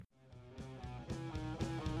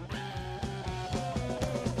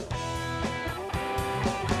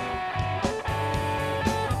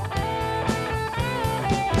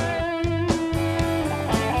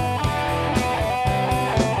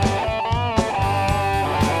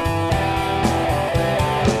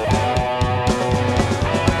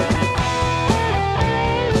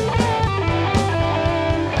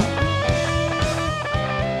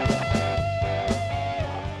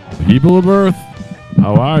People of Earth,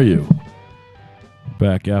 how are you?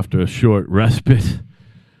 Back after a short respite.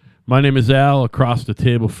 My name is Al. Across the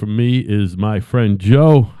table from me is my friend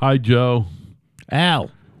Joe. Hi, Joe. Al,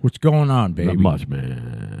 what's going on, baby? Not much,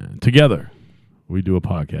 man. Together, we do a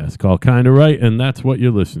podcast called Kinda Right, and that's what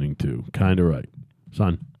you're listening to. Kinda Right,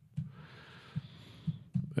 son.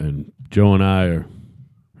 And Joe and I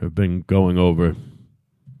have been going over,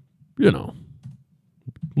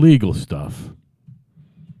 legal stuff.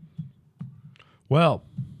 Well,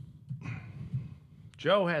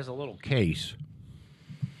 Joe has a little case,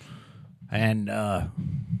 and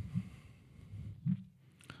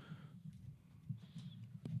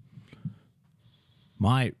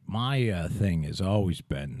my thing has always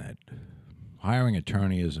been that hiring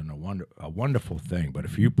attorney isn't a wonderful thing, but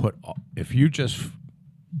if you just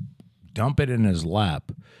dump it in his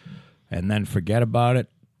lap and then forget about it,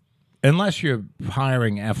 unless you're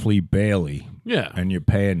hiring F. Lee Bailey, Yeah. and you're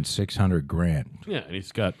paying $600,000. Yeah, and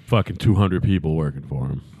he's got fucking 200 people working for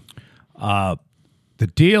him. The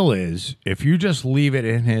deal is, if you just leave it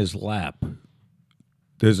in his lap,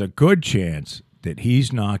 there's a good chance that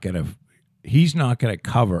he's not gonna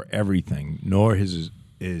cover everything, nor his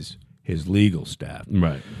legal staff.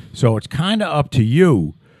 Right. So it's kind of up to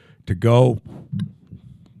you to go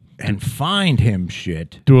and find him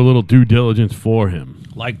shit. Do a little due diligence for him.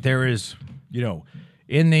 Like there is,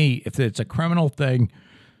 if it's a criminal thing,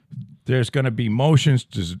 there's going to be motions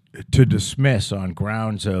to dismiss on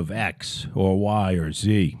grounds of X or Y or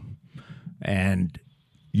Z. And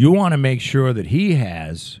you want to make sure that he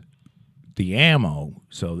has the ammo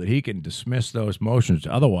so that he can dismiss those motions.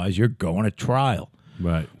 Otherwise, you're going to trial.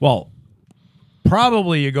 Right. Well,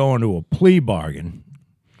 probably you're going to a plea bargain,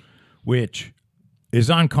 which is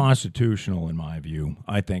unconstitutional in my view.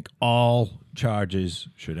 I think all charges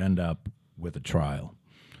should end up with a trial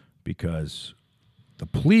because the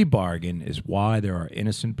plea bargain is why there are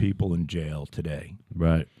innocent people in jail today.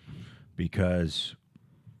 Right. Because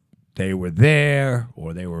they were there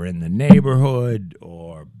or they were in the neighborhood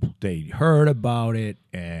or they heard about it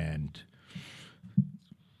and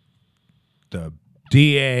the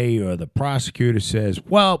DA or the prosecutor says,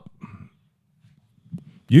 well,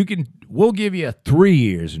 we'll give you 3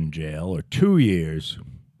 years in jail or 2 years,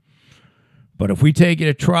 but if we take you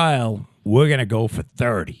to trial, we're going to go for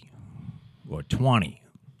 30 or 20.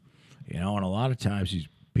 And a lot of times these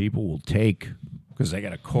people will take, because they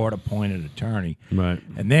got a court-appointed attorney, Right.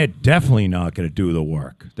 and they're definitely not going to do the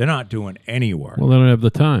work. They're not doing any work. Well, they don't have the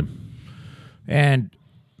time. And,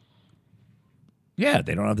 yeah,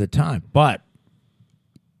 they don't have the time, but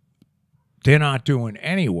they're not doing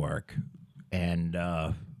any work, and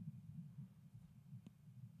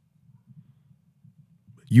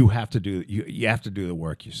you have to do the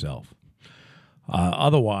work yourself.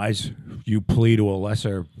 Otherwise, you plead to a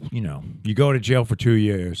lesser, you go to jail for 2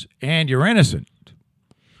 years, and you're innocent.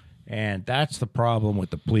 And that's the problem with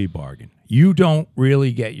the plea bargain. You don't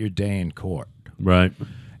really get your day in court. Right.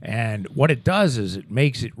 And what it does is it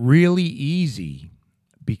makes it really easy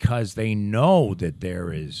because they know that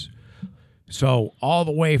there is. So all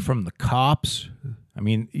the way from the cops, I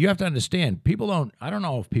mean, you have to understand, I don't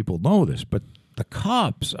know if people know this, but the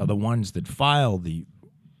cops are the ones that file the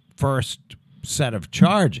first set of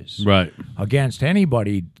charges Right. against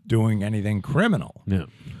anybody doing anything criminal. Yeah.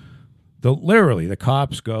 Literally, the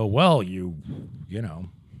cops go, well,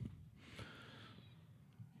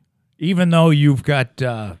 even though you've got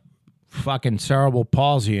fucking cerebral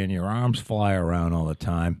palsy and your arms fly around all the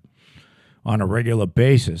time on a regular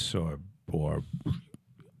basis, or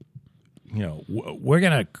we're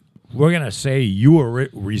gonna say you were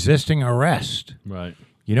resisting arrest. Right.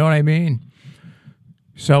 You know what I mean?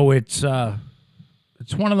 So it's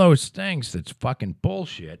one of those things that's fucking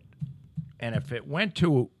bullshit. And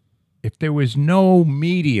if there was no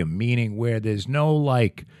medium, meaning where there's no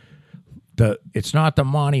it's not the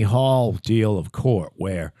Monty Hall deal of court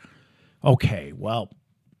where, okay, well,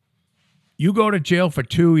 you go to jail for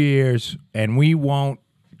 2 years and we won't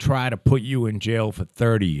try to put you in jail for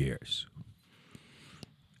 30 years.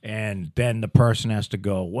 And then the person has to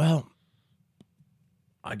go, well,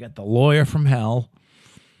 I got the lawyer from hell.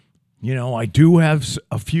 I do have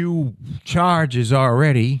a few charges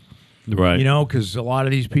already. Right. Because a lot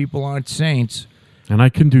of these people aren't saints. And I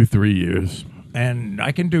can do 3 years. And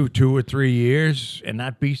I can do 2 or 3 years, and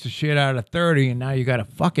that beats the shit out of 30, and now you got a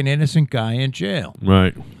fucking innocent guy in jail.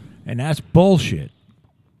 Right. And that's bullshit.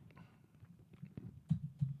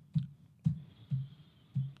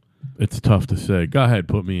 It's tough to say. Go ahead,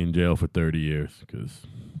 put me in jail for 30 years, because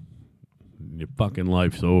your fucking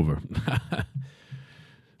life's over.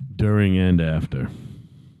 During and after.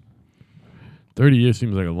 30 years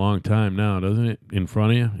seems like a long time now, doesn't it? In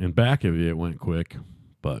front of you. In back of you, it went quick.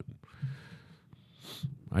 But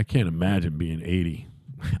I can't imagine being 80.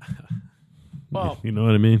 Well, you know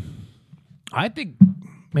what I mean? I think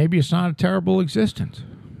maybe it's not a terrible existence.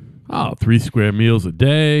 Oh, 3 square meals a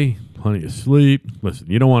day, plenty of sleep. Listen,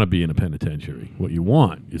 you don't want to be in a penitentiary. What you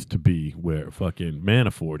want is to be where fucking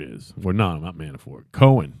Manafort is. Or no, not Manafort.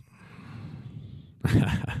 Cohen.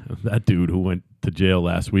 That dude who went to jail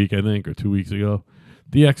last week, I think, or 2 weeks ago.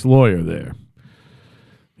 The ex-lawyer there.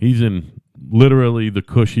 He's in literally the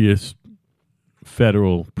cushiest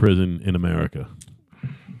federal prison in America.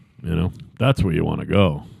 You know, that's where you want to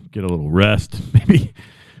go. Get a little rest.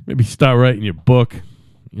 Maybe start writing your book.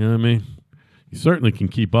 You know what I mean? You certainly can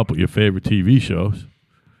keep up with your favorite TV shows.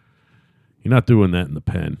 You're not doing that in the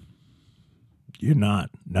pen. You're not.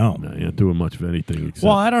 No. No, you're not doing much of anything except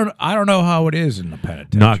Well, I don't know how it is in the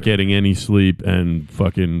penitentiary. not getting any sleep and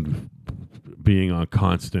fucking being on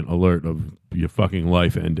constant alert of your fucking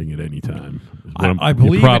life ending at any time. I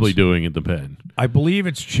believe you're probably it's- doing at the pen. I believe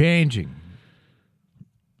it's changing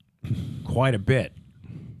quite a bit.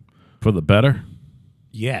 For the better?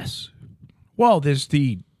 Yes. Well, there's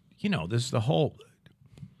the whole.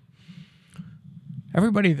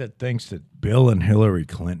 Everybody that thinks that Bill and Hillary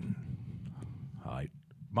Clinton,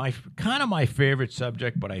 my favorite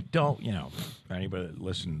subject, but I don't. Anybody that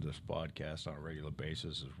listens to this podcast on a regular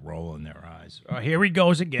basis is rolling their eyes. Oh, here he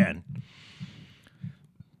goes again.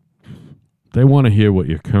 They want to hear what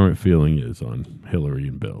your current feeling is on Hillary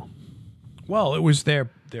and Bill. Well, it was their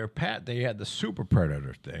they had the super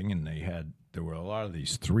predator thing, and there were a lot of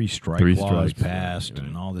these three strikes strikes, passed right.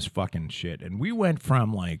 and all this fucking shit. And we went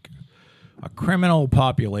from like a criminal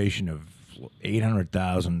population of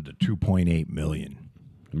 800,000 to 2.8 million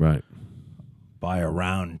Right. by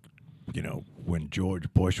around, when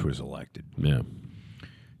George Bush was elected. Yeah.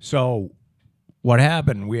 So what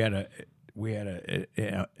happened, we had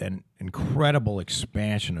an incredible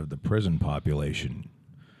expansion of the prison population.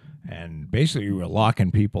 And basically, we were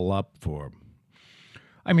locking people up for.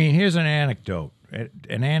 I mean, here's an anecdote.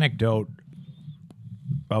 An anecdote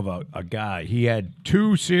of a guy. He had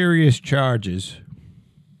 2 serious charges,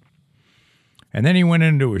 and then he went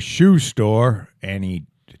into a shoe store, and he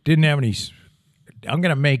didn't have any. I'm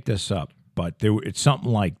going to make this up, but it's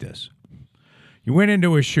something like this. He went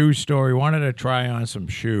into a shoe store. He wanted to try on some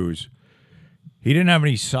shoes. He didn't have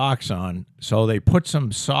any socks on, so they put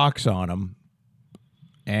some socks on him.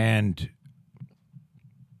 And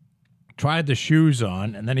tried the shoes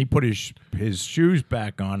on, and then he put his shoes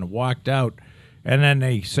back on and walked out. And then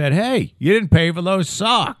they said, "Hey, you didn't pay for those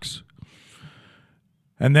socks."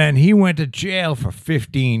 And then he went to jail for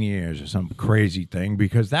 15 years or some crazy thing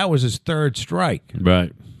because that was his 3rd strike.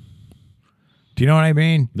 Right. Do you know what I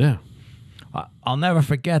mean? Yeah. I'll never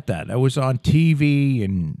forget that. That was on TV,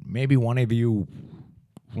 and maybe one of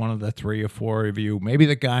the 3 or 4 of you, maybe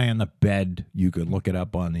the guy on the bed, you could look it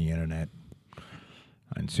up on the internet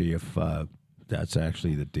and see if that's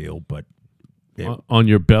actually the deal. But On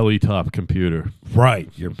your belly top computer. right,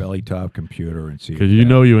 your belly top computer and see. Because you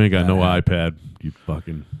ain't got no iPad, you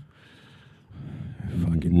fucking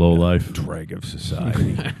low life. drag of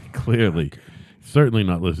society. Clearly. Certainly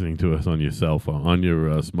not listening to us on your cell phone, on your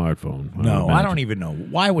smartphone. No, I don't even know.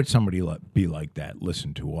 Why would somebody be like that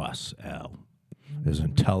listen to us, Al? As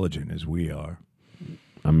intelligent as we are.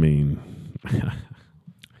 I mean,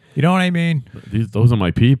 You know what I mean? those are my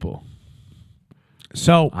people.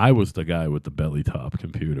 So I was the guy with the belly top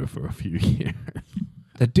computer for a few years.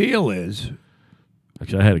 the deal is,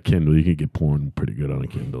 Actually, I had a Kindle. You can get porn pretty good on a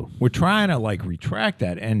Kindle. we're trying to retract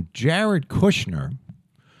that. And Jared Kushner,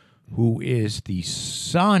 who is the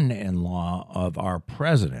son-in-law of our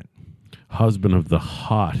president, Husband of the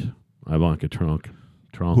hot Ivanka Trump.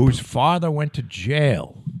 whose father went to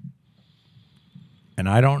jail, and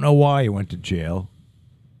I don't know why he went to jail.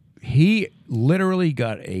 He literally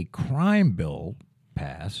got a crime bill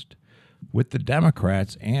passed with the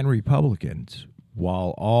Democrats and Republicans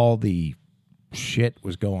while all the shit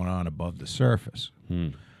was going on above the surface.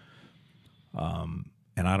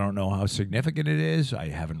 And I don't know how significant it is. I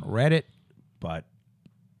haven't read it, but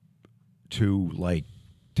to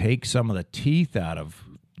take some of the teeth out of.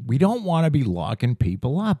 We don't want to be locking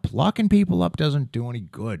people up. Locking people up doesn't do any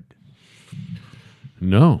good.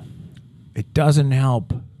 No. It doesn't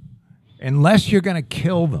help. Unless you're going to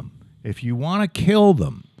kill them. If you want to kill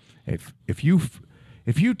them, if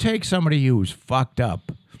you take somebody who's fucked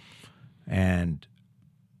up and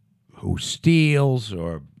who steals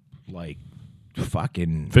or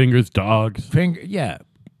fucking Fingers, dogs. pick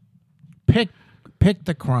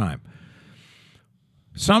the crime.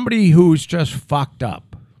 Somebody who's just fucked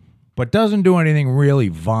up but doesn't do anything really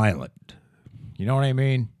violent. You know what I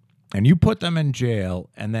mean? And you put them in jail,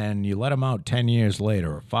 and then you let them out 10 years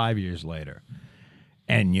later or 5 years later,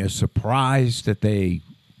 and you're surprised that they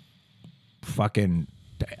fucking...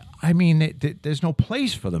 I mean, there's no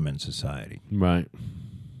place for them in society. Right.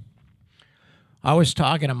 I was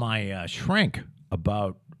talking to my shrink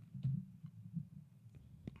about...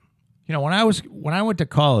 You know, when I went to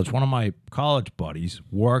college, one of my college buddies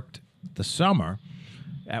worked the summer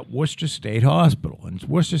at Worcester State Hospital, and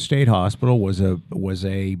Worcester State Hospital was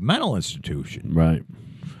a mental institution, Right.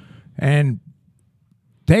 and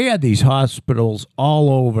they had these hospitals all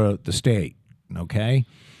over the state. Okay,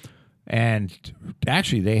 and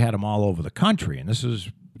actually they had them all over the country. And this is,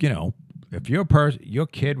 you know, if your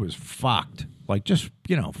kid was fucked, like just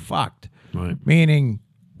fucked, Right. meaning,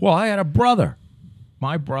 well, I had a brother.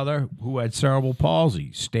 My brother, who had cerebral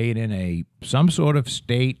palsy, stayed in some sort of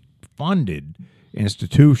state-funded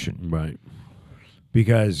institution Right.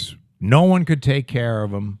 because no one could take care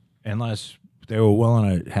of him unless they were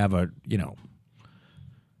willing to have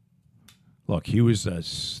look, he was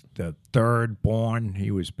the third born. He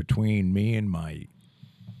was between me and it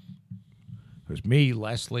was me,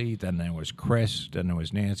 Leslie, then there was Chris, then there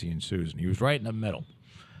was Nancy and Susan. He was right in the middle.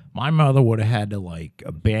 My mother would have had to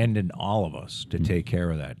abandon all of us to take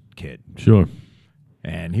care of that kid. Sure.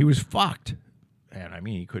 And he was fucked. And I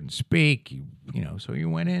mean, he couldn't speak, so he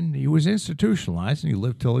went in, he was institutionalized, and he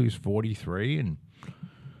lived till he was 43. And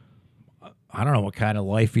I don't know what kind of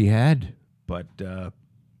life he had, but,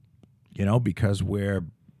 because we're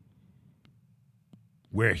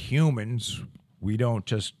humans, we don't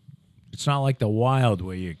just, it's not like the wild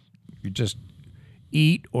where you just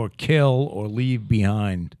eat or kill or leave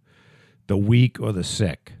behind the weak or the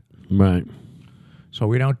sick. Right. So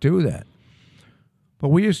we don't do that. But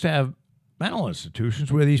we used to have mental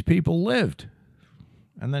institutions where these people lived.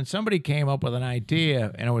 And then somebody came up with an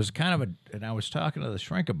idea, and it was and I was talking to the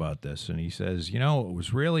shrink about this, and he says, it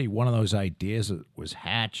was really one of those ideas that was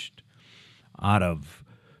hatched out of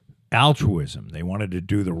altruism. They wanted to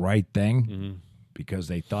do the right thing because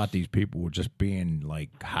they thought these people were just being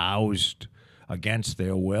housed against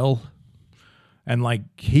their will. And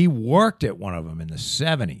he worked at one of them in the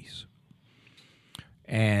 70s.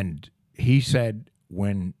 And he said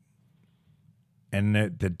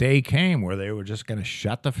the day came where they were just going to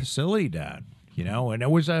shut the facility down, and it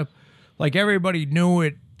was everybody knew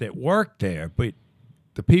it that worked there, but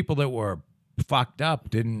the people that were fucked up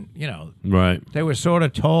didn't, Right. they were sort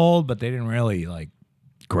of told, but they didn't really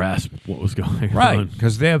Grasp what was going on. right,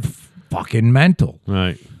 because they're fucking mental.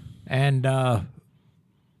 Right. And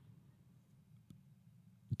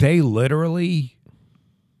they literally,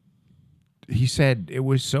 he said,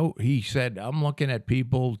 I'm looking at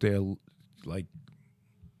people, they're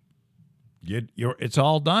it's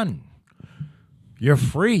all done. You're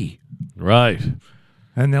free. Right.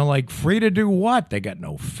 And they're free to do what? They got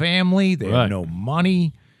no family. They have no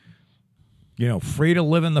money. Free to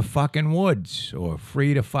live in the fucking woods or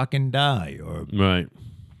free to fucking die. Right.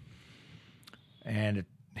 And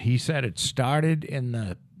he said it started in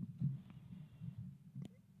the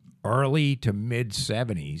early to mid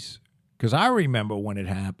 70s. Because I remember when it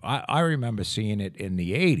happened. I remember seeing it in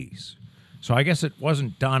the 80s. So I guess it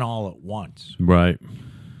wasn't done all at once. Right.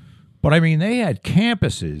 But I mean, they had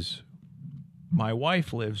campuses. My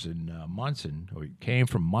wife lives in Munson, or came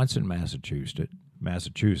from Munson,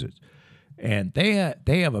 Massachusetts. And they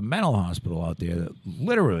have a mental hospital out there that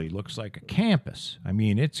literally looks like a campus. I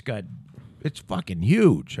mean, it's fucking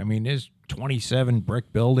huge. I mean, there's 27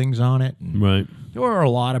 brick buildings on it. And Right. there were a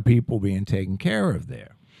lot of people being taken care of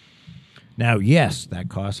there. Now, yes, that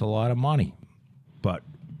costs a lot of money. But,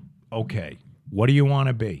 okay, what do you want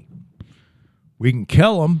to be? We can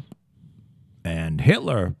kill them. And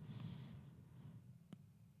Hitler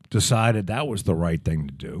decided that was the right thing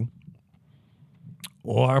to do.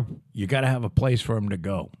 Or you got to have a place for them to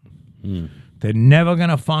go. They're never going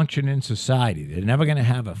to function in society. They're never going to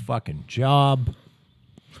have a fucking job.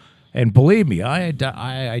 And believe me, I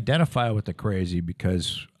identify with the crazy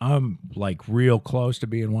because I'm real close to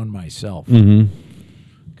being one myself.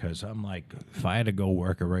 Because I'm if I had to go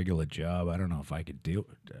work a regular job, I don't know if I could do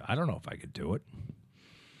it. I don't know if I could do it.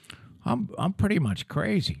 I'm pretty much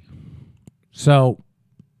crazy. So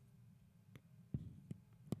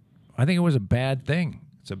I think it was a bad thing.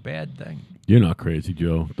 It's a bad thing. You're not crazy,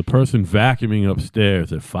 Joe. The person vacuuming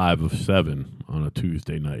upstairs at 5 of 7 on a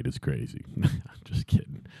Tuesday night is crazy. Just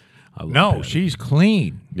kidding. I love No, Patty. she's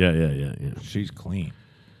clean. Yeah. She's clean.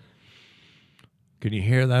 Can you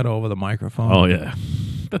hear that over the microphone? Oh, yeah.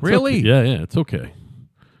 That's Really? okay. Yeah, it's okay.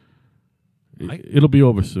 It'll be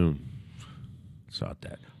over soon. It's not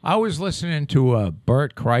that. I was listening to a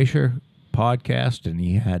Bert Kreischer podcast, and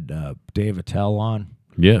he had Dave Attell on.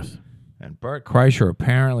 Yes. And Bert Kreischer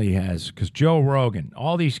apparently has, because Joe Rogan,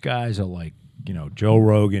 all these guys are like, Joe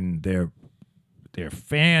Rogan, they're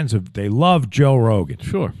fans of, they love Joe Rogan.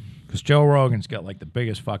 Sure. Because Joe Rogan's got like the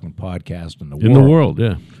biggest fucking podcast in the world. In the world,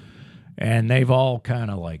 yeah. And they've all kind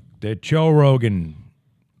of like, they're Joe Rogan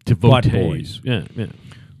Devotees. butt boys. Yeah, yeah.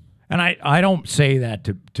 And I don't say that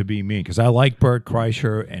to be mean, because I like Bert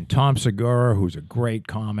Kreischer and Tom Segura, who's a great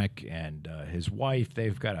comic, and his wife.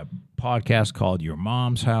 They've got a podcast called Your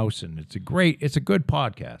Mom's House, and it's a good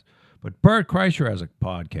podcast. But Bert Kreischer has a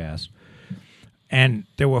podcast, and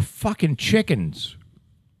there were fucking chickens.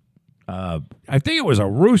 I think it was a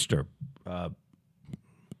rooster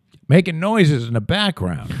making noises in the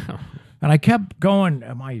background. And I kept going,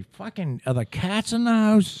 are the cats in the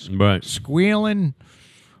house Right. squealing?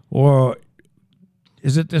 Or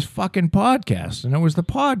is it this fucking podcast? And it was the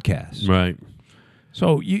podcast. Right.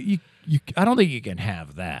 So you I don't think you can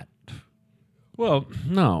have that. Well,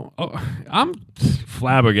 no. I'm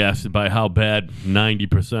flabbergasted by how bad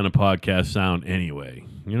 90% of podcasts sound anyway.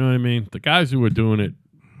 You know what I mean? The guys who are doing it,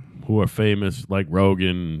 who are famous, like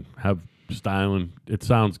Rogan, have styling, it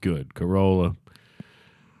sounds good. Corolla.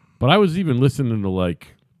 But I was even listening to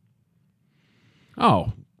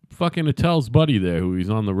fucking Attell's buddy there who he's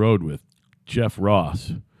on the road with, Jeff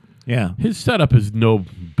Ross. Yeah. His setup is no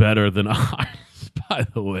better than ours, by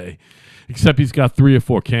the way. Except he's got 3 or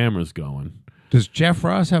 4 cameras going. Does Jeff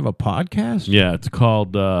Ross have a podcast? Yeah, it's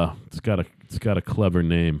called it's got a clever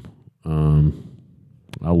name.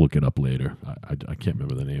 I'll look it up later. I can't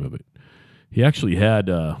remember the name of it. He actually had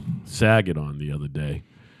Saget on the other day.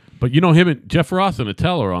 But him and Jeff Ross and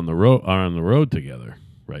Attell are on the road together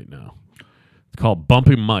right now. It's called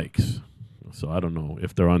Bumping Mics. So I don't know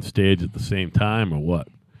if they're on stage at the same time or what.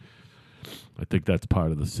 I think that's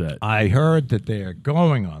part of the set. I heard that they are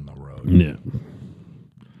going on the road. Yeah.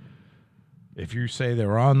 If you say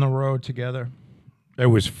they're on the road together. It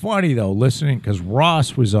was funny, though, listening, because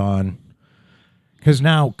Ross was on. Because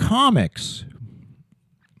now comics,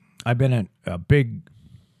 I'm a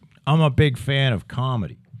big fan of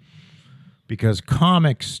comedy. Because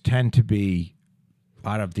comics tend to be,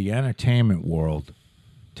 out of the entertainment world,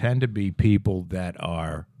 tend to be people that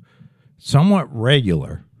are somewhat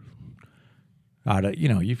regular.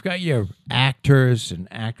 You've got your actors and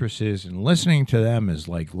actresses, and listening to them is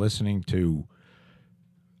like listening to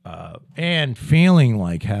and feeling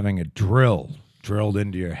like having a drill drilled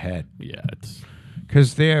into your head. Yeah, it's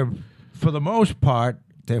Because for the most part,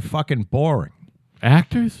 they're fucking boring.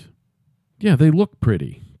 actors. Yeah, they look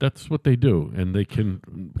pretty. That's what they do, and they can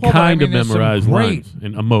Well, kind of there's some memorize great- lines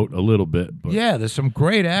and emote a little bit. But Yeah, there's some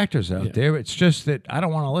great actors out there. It's just that I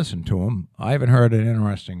don't want to listen to them. I haven't heard an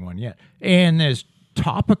interesting one yet. And there's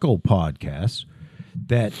topical podcasts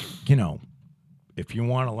that, if you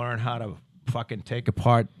want to learn how to fucking take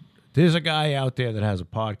apart, there's a guy out there that has a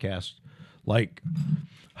podcast like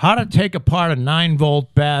how to take apart a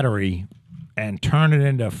 9-volt battery and turn it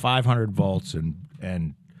into 500 volts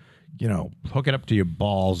and hook it up to your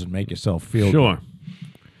balls and make yourself feel sure,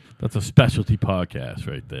 that's a specialty podcast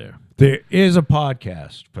right there. There is a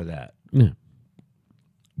podcast for that. Yeah.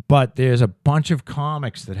 But there's a bunch of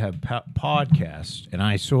comics that have podcasts, and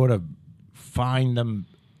I sort of find them,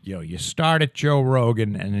 you start at Joe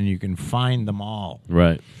Rogan, and then you can find them all.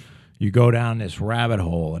 Right. You go down this rabbit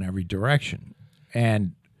hole in every direction.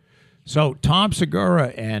 And so Tom Segura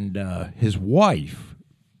and his wife,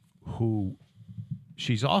 who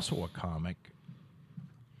she's also a comic,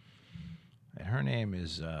 and her name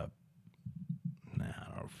is, I don't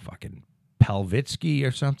know, fucking Palvitsky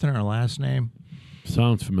or something, her last name.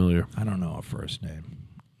 Sounds familiar. I don't know her first name.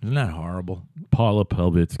 Isn't that horrible? Paula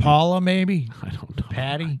Pelvitsky. Paula, maybe? I don't know.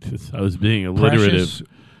 Patty? I was being alliterative. Precious?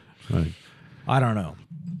 Right. I don't know.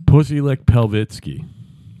 Pussy like Pelvitsky.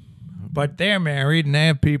 But they're married, and they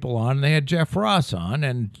have people on. And they had Jeff Ross on,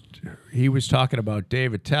 and he was talking about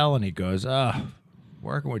Dave Attell, and he goes,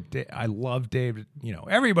 working with I love David.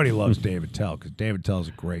 Everybody loves Dave Attell because Dave Attell's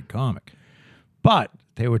a great comic. But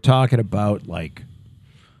they were talking about,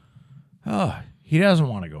 he doesn't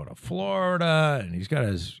want to go to Florida, and he's got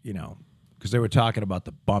his, because they were talking about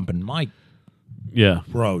the Bumpin' Mike Yeah.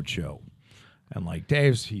 road show. And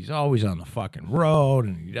he's always on the fucking road,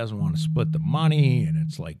 and he doesn't want to split the money, and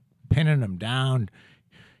it's like pinning him down.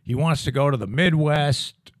 He wants to go to the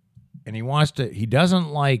Midwest, and he doesn't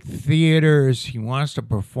like theaters. He wants to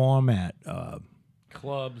perform at,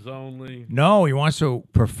 Clubs only. no, he wants to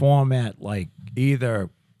perform at either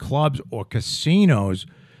clubs or casinos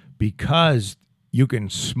because you can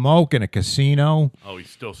smoke in a casino Oh, he's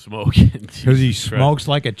still smoking. because he Jesus Christ. smokes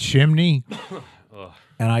like a chimney.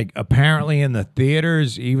 And I apparently in the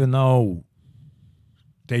theaters, even though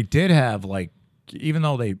they did have like, even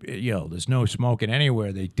though they, there's no smoking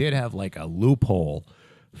anywhere, they did have like a loophole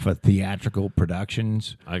for theatrical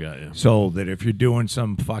productions. I got you. So that if you're doing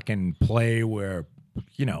some fucking play where,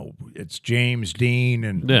 it's James Dean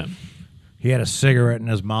and Yeah. he had a cigarette in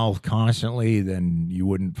his mouth constantly, then you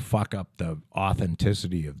wouldn't fuck up the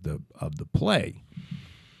authenticity of the play.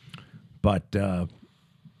 But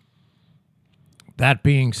that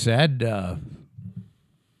being said,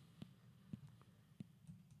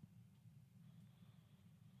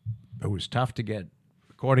 it was tough to get,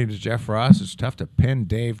 according to Jeff Ross, it's tough to pin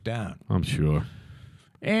Dave down. I'm sure.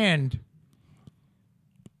 And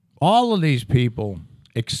all of these people,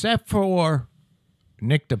 except for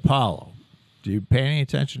Nick DiPaolo. Do you pay any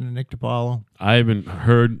attention to Nick DiPaolo? I haven't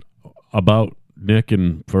heard about Nick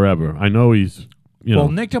in forever. I know he's, Well,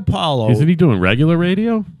 Nick DiPaolo, isn't he doing regular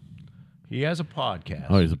radio? he has a podcast.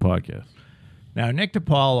 Oh, he's a podcast. Now, Nick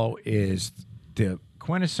DiPaolo is the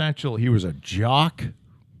quintessential, he was a jock.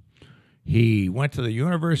 He went to the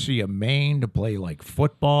University of Maine to play like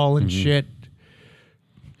football and shit.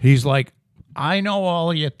 He's like, I know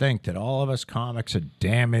all of you think that all of us comics are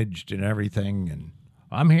damaged and everything, and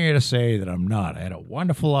I'm here to say that I'm not. I had a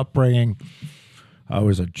wonderful upbringing. I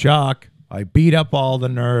was a jock. I beat up all the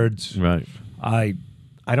nerds. Right. I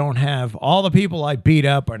don't have all the people I beat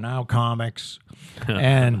up are now comics,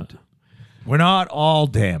 and we're not all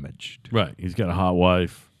damaged. Right. He's got a hot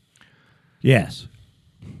wife. Yes.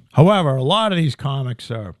 However, a lot of these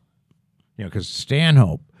comics are, because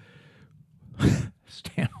Stanhope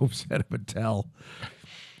said of Attell,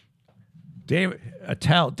 Dave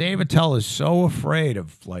Attell is so afraid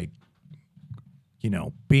of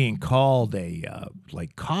being called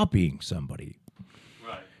like copying somebody.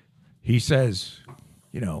 Right. He says,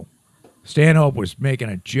 Stanhope was making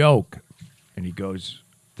a joke, and he goes,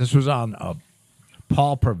 this was on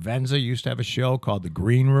Paul Provenza used to have a show called The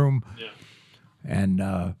Green Room. Yeah.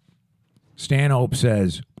 And Stanhope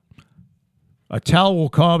says, Attell will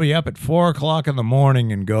call me up at 4 o'clock in the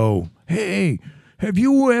morning and go, hey, have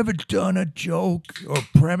you ever done a joke or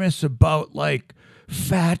premise about like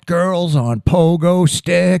fat girls on pogo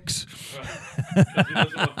sticks?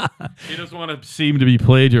 He doesn't want to seem to be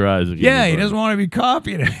plagiarizing. Yeah, he anybody. doesn't want to be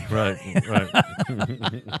copied. Right.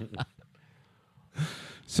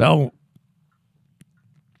 So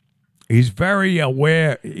he's very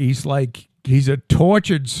aware. He's a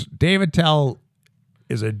tortured. Dave Attell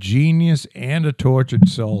is a genius and a tortured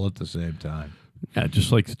soul at the same time. Yeah,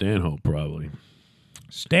 just like Stanhope, probably.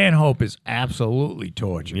 Stanhope is absolutely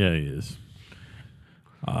tortured. Yeah, he is.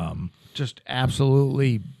 Just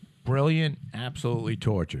absolutely brilliant, absolutely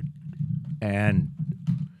tortured. And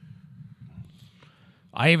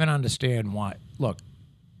I even understand why. Look,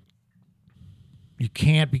 you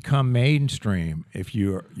can't become mainstream if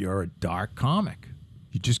you're a dark comic.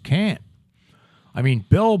 You just can't. I mean,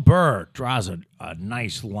 Bill Burr draws a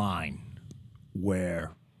nice line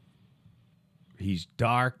where he's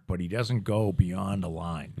dark, but he doesn't go beyond a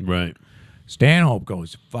line. Right. Stanhope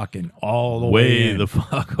goes fucking all the way Way in. the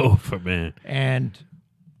fuck over, man. And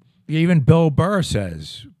even Bill Burr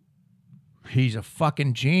says he's a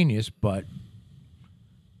fucking genius, but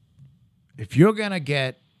if you want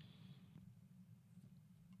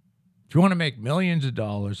to make millions of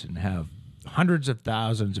dollars and have hundreds of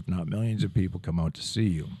thousands, if not millions of people come out to see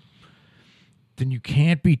you, then you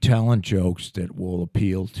can't be telling jokes that will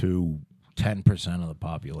appeal to 10% of the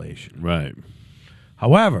population. Right.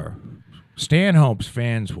 However, Stanhope's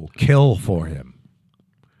fans will kill for him,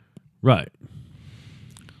 Right.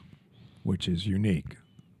 which is unique.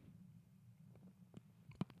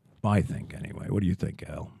 I think, anyway. What do you think,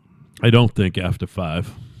 Al? I don't think after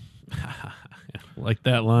 5. Like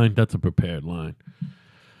that line, that's a prepared line.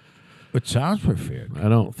 It sounds prepared. I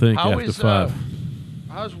don't think How after is, 5.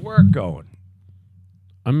 How's work going?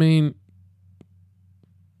 I mean,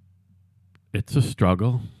 it's a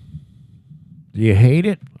struggle. Do you hate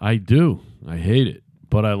it? I do. I hate it,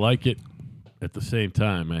 but I like it at the same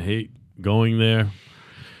time. I hate going there.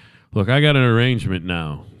 Look, I got an arrangement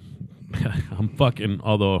now. I'm fucking,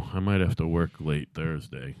 although I might have to work late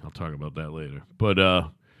Thursday. I'll talk about that later. But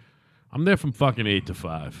I'm there from fucking 8 to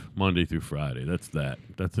 5, Monday through Friday. That's that.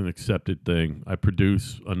 That's an accepted thing. I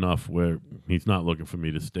produce enough where he's not looking for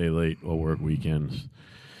me to stay late or work weekends.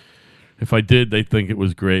 If I did, they'd think it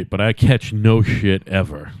was great, but I catch no shit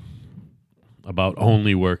ever about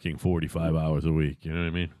only working 45 hours a week. You know what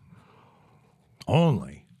I mean?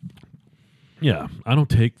 Only. Yeah, I don't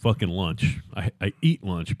take fucking lunch. I eat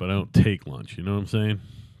lunch, but I don't take lunch. You know what I'm saying?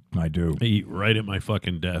 I do. I eat right at my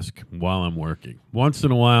fucking desk while I'm working. Once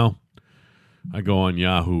in a while, I go on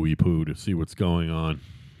Yahoo Yahoo to see what's going on.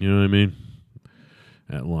 You know what I mean?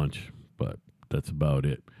 At lunch, but that's about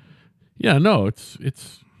it. Yeah, no, it's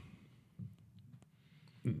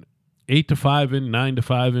 8 to 5 in, 9 to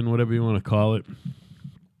 5 in, whatever you want to call it.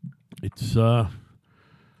 It's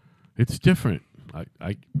different.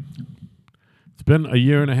 It's been a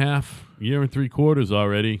year and a half, year and 3/4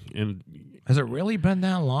 already, and Has it really been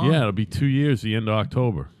that long? yeah, it'll be 2 years the end of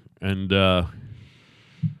October, and I'm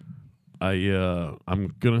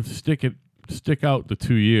gonna stick out the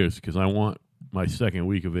 2 years because I want my second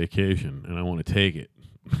week of vacation and I want to take it.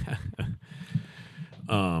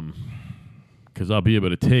 Because I'll be able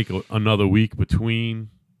to take another week between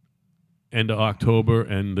end of October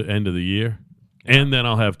and the end of the year. And then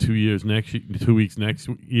I'll have 2 years 2 weeks next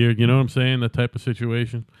year. You know what I'm saying? That type of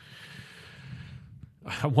situation.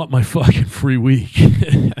 I want my fucking free week.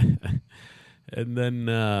 And then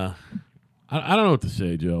I don't know what to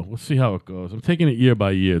say, Joe. We'll see how it goes. I'm taking it year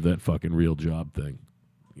by year, that fucking real job thing.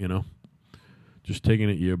 You know? Just taking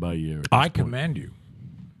it year by year. I commend you.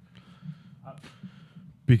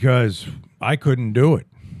 Because I couldn't do it.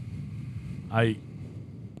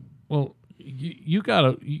 Well, you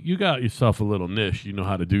got yourself a little niche. You know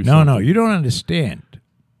how to do No, something. no, you don't understand.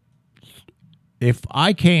 If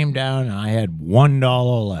I came down and I had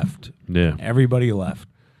 $1 left, Yeah. everybody left,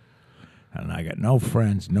 and I got no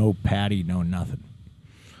friends, no Patty, no nothing,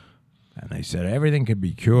 and they said everything could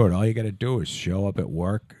be cured, all you got to do is show up at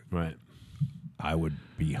work, Right. I would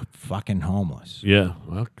be fucking homeless. Yeah.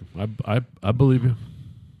 Well, I believe you.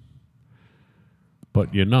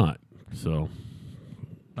 But you're not. So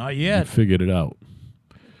Not you yet. figured it out.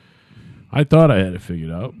 I thought I had it figured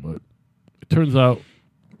out, but it turns out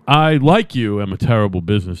I, like you, am a terrible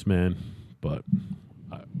businessman, but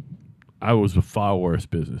I was a far worse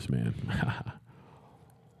businessman.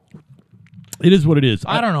 It is what it is.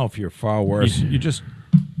 I don't know if you're far worse.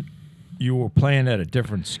 You were playing at a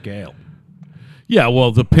different scale. Yeah,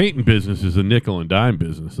 well, the painting business is a nickel and dime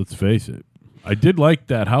business, let's face it. I did like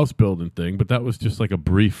that house building thing, but that was just like a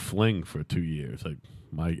brief fling for 2 years.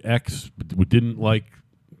 My ex didn't like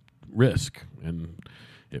risk, and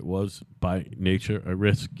it was by nature a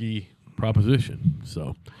risky proposition.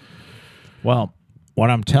 So, Well, what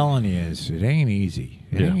I'm telling you is it ain't easy.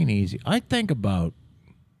 It Yeah. ain't easy. I think about,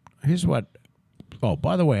 here's what, oh,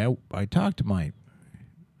 by the way, I talked to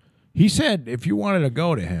he said if you wanted to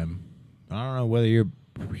go to him, I don't know whether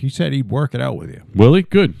he said he'd work it out with you. Willie,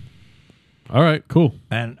 good. All right, cool.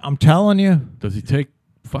 And I'm telling you, Does he take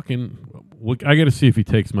fucking... I got to see if he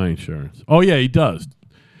takes my insurance. Oh, yeah, he does.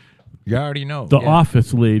 you already know. The Yeah.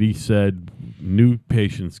 office lady said new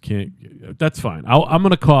patients can't... That's fine. I'm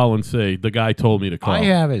going to call and say the guy told me to call. I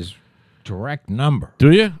have his direct number.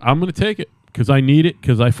 Do you? I'm going to take it because I need it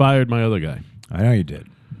because I fired my other guy. I know you did.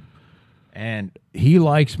 And he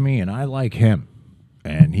likes me and I like him.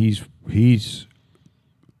 And he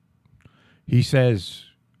says,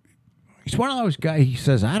 he's one of those guys, he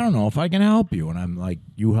says, I don't know if I can help you. And I'm like,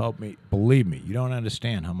 you help me. Believe me, you don't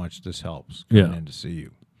understand how much this helps coming Yeah. in to see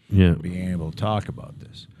you. Yeah. Being able to talk about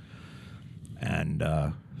this. And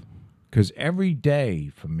because every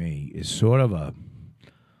day for me is sort of I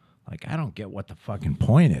don't get what the fucking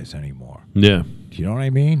point is anymore. Yeah. Do you know what I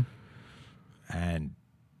mean? And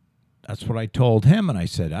that's what I told him. And I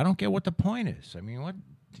said, I don't get what the point is. I mean,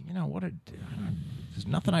 there's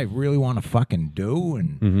nothing I really want to fucking do.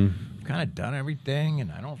 And I've kind of done everything.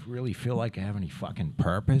 And I don't really feel like I have any fucking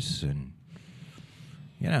purpose. And,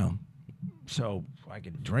 so I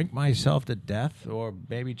could drink myself to death or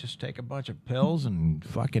maybe just take a bunch of pills and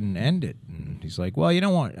fucking end it. And he's like, well, you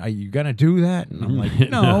don't want, are you going to do that? And I'm like,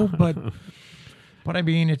 no, but I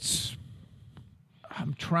mean,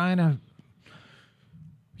 I'm trying to,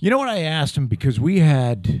 you know what I asked him? Because we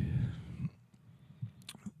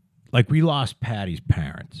lost Patty's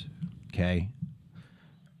parents, okay?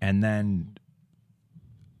 And then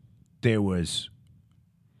there was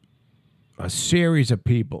a series of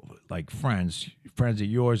people, like friends of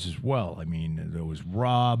yours as well. I mean, there was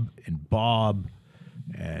Rob and Bob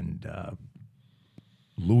and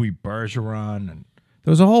Louis Bergeron, and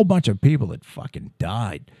there was a whole bunch of people that fucking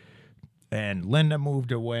died. And Linda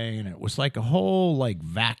moved away, and it was like a whole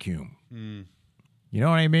vacuum. You know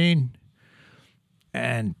what I mean?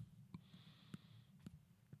 And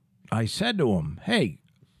I said to him, "Hey,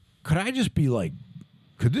 could this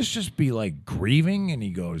just be like grieving?" And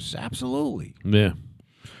he goes, "Absolutely." Yeah.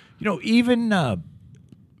 Even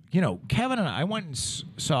Kevin and I went and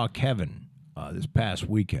saw Kevin this past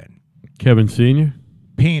weekend. Kevin Sr.?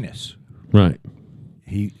 Penis. Right.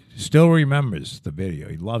 He still remembers the video.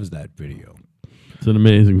 He loves that video. It's an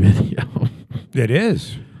amazing video. It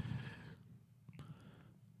is.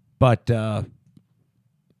 But,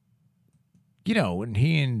 you know, when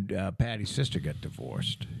he and Patty's sister got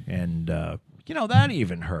divorced, and, you know, that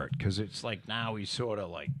even hurt because it's like now he's sort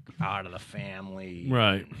of like out of the family.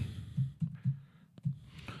 Right.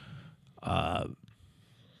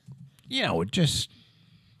 You know, it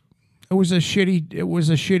was a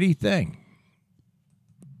shitty thing.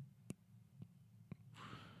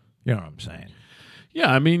 You know what I'm saying?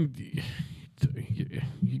 Yeah, I mean,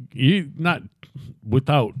 you not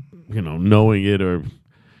without, you know, knowing it, or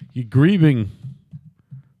you're grieving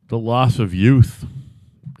the loss of youth,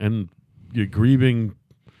 and you're grieving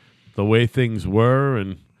the way things were,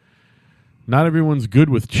 and not everyone's good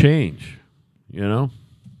with change, you know?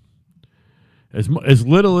 As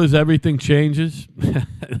little as everything changes,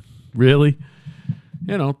 really,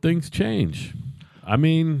 you know, things change. I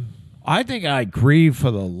mean, I think I grieve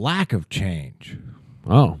for the lack of change.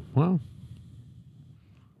 oh, well,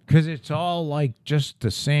 Because it's all like just the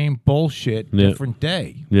same bullshit, Yeah. different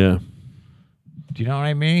day. yeah, Do you know what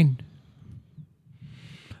I mean?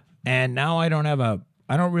 And now I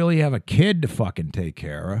don't really have a kid to fucking take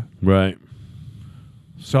care of. right,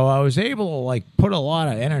 So I was able to like put a lot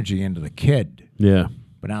of energy into the kid. yeah,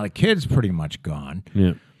 But now the kid's pretty much gone.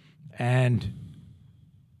 yeah, And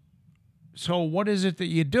so what is it that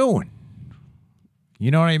you're doing? You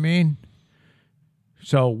know what I mean?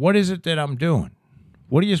 So what is it that I'm doing?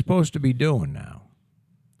 What are you supposed to be doing now?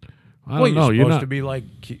 I don't know. You're You're supposed not. to be like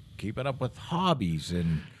keeping up with hobbies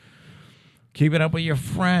and keeping up with your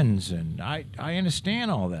friends, and I understand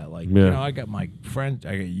all that. Like, Yeah. you know, I got my friends,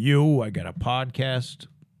 I got you, I got a podcast.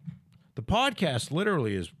 The podcast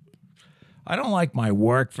literally is. I don't like my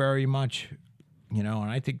work very much, you know, and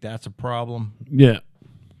I think that's a problem. Yeah,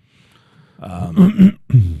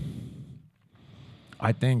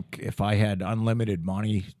 I think if I had unlimited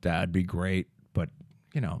money, that'd be great. But,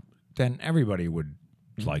 you know, then everybody would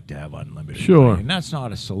like to have unlimited Sure. money. And that's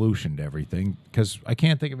not a solution to everything because I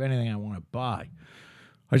can't think of anything I want to buy.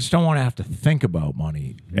 I just don't want to have to think about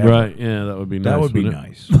money. Ever. right. Yeah, that would be nice. That would be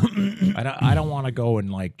wouldn't it? nice. I don't want to go and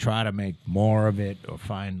like try to make more of it or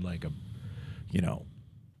find like a, you know,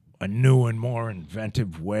 a new and more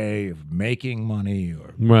inventive way of making money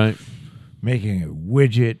or Right. making a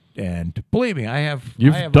widget. And believe me, I have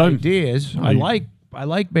You've done- ideas. Oh, I you-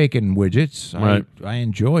 like making widgets. Right. I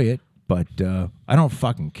enjoy it, but I don't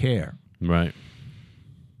fucking care. Right.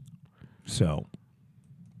 So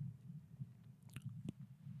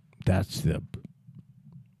that's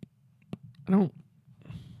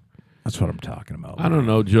what I'm talking about. I don't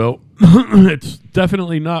know, Joe. It's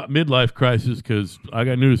definitely not midlife crisis because I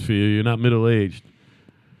got news for you. You're not middle aged.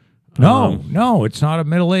 No, it's not a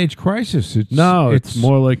middle-age crisis. It's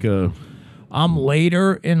more like a I'm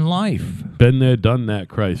later in life. been there, done that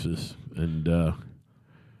crisis, and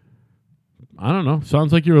I don't know.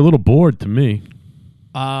 Sounds like you're a little bored to me.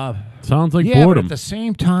 Sounds like Yeah, but boredom. at the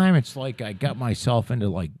same time, it's like I got myself into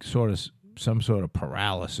like some sort of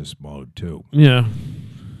paralysis mode too. Yeah.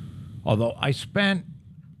 Although I spent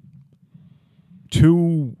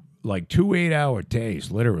two 8-hour days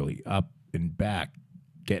literally up and back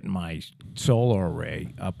getting my solar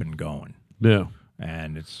array up and going. Yeah.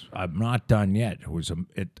 And I'm not done yet.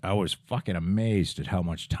 I was fucking amazed at how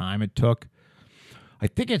much time it took. I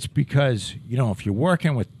think it's because, you know, if you're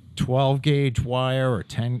working with 12 gauge wire or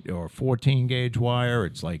 10 or 14 gauge wire,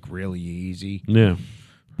 it's like really easy. Yeah.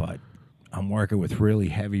 But I'm working with really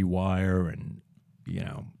heavy wire, and you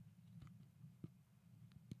know,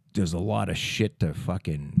 there's a lot of shit to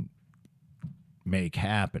fucking make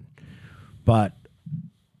happen. But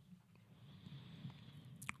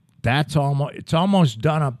it's almost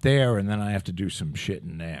done up there, and then I have to do some shit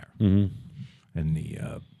in there in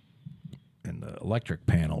the electric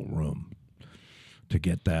panel room to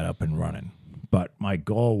get that up and running. But my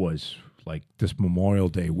goal was like this Memorial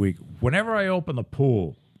Day week. Whenever I open the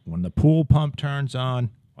pool, when the pool pump turns on,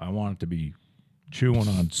 I want it to be chewing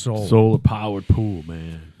on solar. Solar powered pool,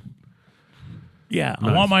 man. Yeah,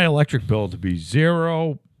 Nice. I want my electric bill to be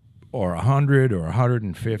 0 or 100 or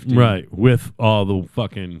 150. Right. With all the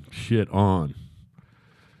fucking shit on.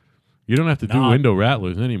 You don't have to do No. window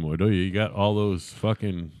rattlers anymore, do you? You got all those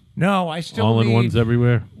fucking No, I still all-in-ones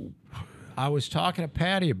everywhere. I was talking to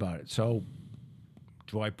Patty about it. So,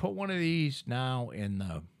 do I put one of these now in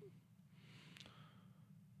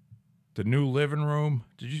the new living room?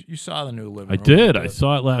 You saw the new living I room? did. I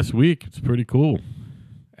saw it last week. It's pretty cool.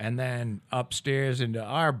 And then upstairs into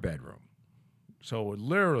our bedroom. So it would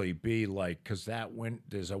literally be like, because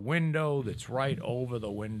there's a window that's right over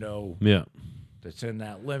the window Yeah. that's in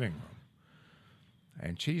that living room.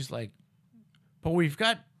 And she's like, but we've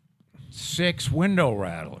got 6 window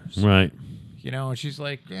rattlers. Right. You know, and she's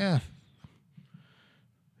like, yeah,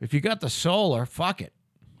 if you got the solar, fuck it.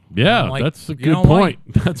 Yeah, I'm like, that's a you good know what? point.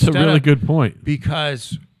 That's a Instead really of- good point.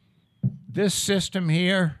 Because this system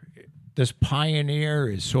here, this Pioneer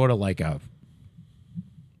is sort of like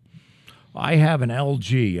I have an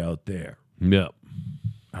LG out there. Yeah.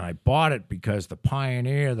 And I bought it because the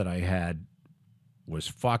Pioneer that I had was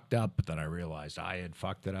fucked up, but then I realized I had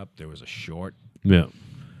fucked it up. There was a short. Yeah.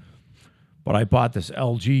 But I bought this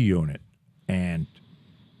LG unit, and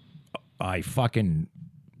I fucking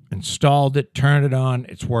installed it, turned it on.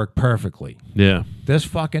 It's worked perfectly. Yeah. This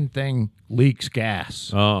fucking thing leaks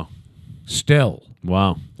gas Oh, still.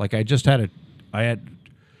 wow. Like it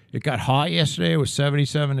got hot yesterday. It was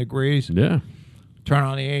 77 degrees. Yeah. Turn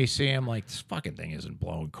on the AC. I'm like, this fucking thing isn't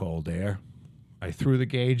blowing cold air. I threw the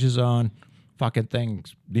gauges on. Fucking thing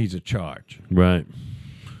needs a charge. Right.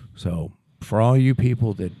 So for all you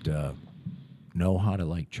people that know how to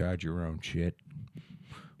like charge your own shit,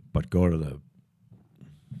 but go to the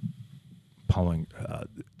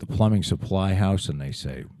plumbing supply house and they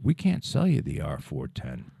say, we can't sell you the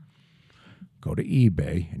R410. Go to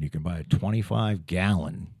eBay and you can buy a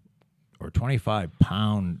 25-gallon or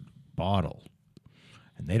 25-pound bottle.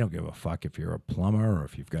 And they don't give a fuck if you're a plumber or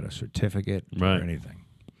if you've got a certificate Right. or anything.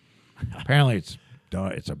 Apparently it's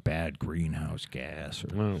a bad greenhouse gas or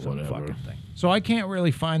Well, some whatever. fucking thing. So I can't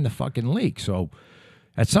really find the fucking leak. So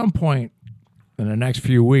at some point in the next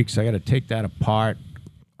few weeks, I got to take that apart.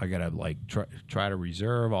 I got to like try to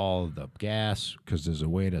reserve all of the gas because there's a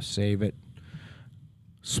way to save it.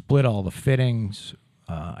 Split all the fittings.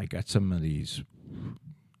 I got some of these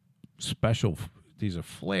these are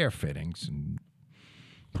flare fittings, and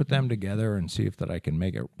put them together and see if that I can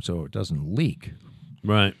make it so it doesn't leak.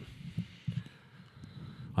 Right.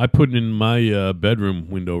 I put in my bedroom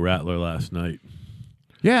window rattler last night.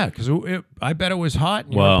 Yeah, because I bet it was hot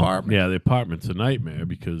in your apartment. Yeah, the apartment's a nightmare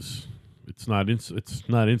because it's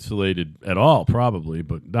not insulated at all, probably,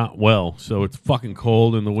 but not well. So it's fucking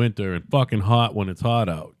cold in the winter and fucking hot when it's hot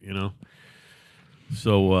out, you know?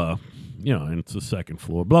 So, and it's the second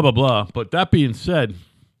floor, blah, blah, blah. But that being said,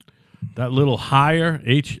 that little Haier,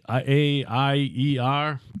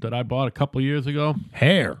 Haier, that I bought a couple years ago.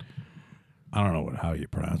 Hair. I don't know how you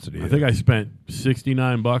pronounce it either. I think I spent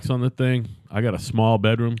 $69 on the thing. I got a small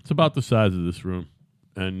bedroom. It's about the size of this room.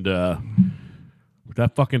 And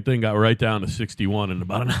that fucking thing got right down to 61 in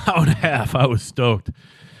about an hour and a half. I was stoked.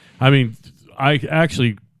 I mean, I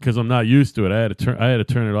actually, because I'm not used to it, I had to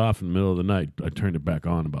turn it off in the middle of the night. I turned it back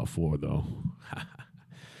on about 4 though.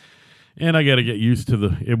 And I got to get used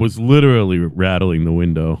to it was literally rattling the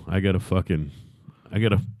window. I got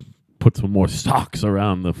to put some more socks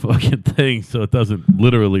around the fucking thing so it doesn't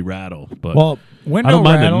literally rattle. But well, I window don't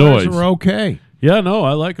mind the rattlers noise. are okay. Yeah, no,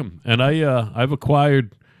 I like them. And I've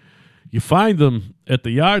acquired, you find them at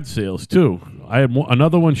the yard sales too. I had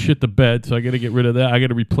another one shit the bed, so I got to get rid of that. I got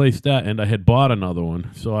to replace that, and I had bought another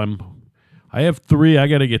one. So I have 3. I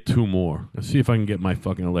got to get 2 more. Let's see if I can get my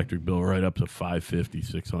fucking electric bill right up to $550,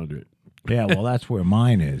 $600. Yeah, well, that's where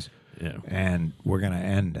mine is. Yeah. And we're going to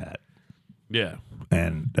end that. Yeah.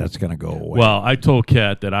 And that's going to go away. Well, I told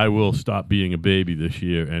Kat that I will stop being a baby this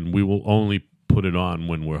year, and we will only put it on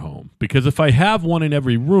when we're home. Because if I have one in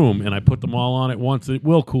every room and I put them all on at once, it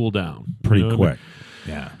will cool down. pretty You know what I quick.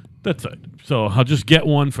 mean? Yeah. That's it. So I'll just get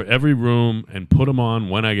one for every room and put them on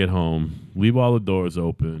when I get home. Leave all the doors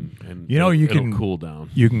open, and it'll cool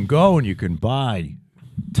down. You can go and you can buy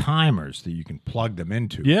timers that you can plug them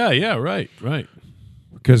into. Yeah, right.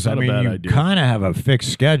 Because, I Not a mean, bad you idea. kind of have a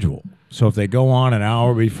fixed schedule. So if they go on an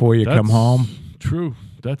hour before you come That's home. True.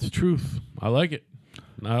 That's truth. I like it.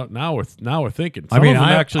 Now we're thinking. I Some mean, of them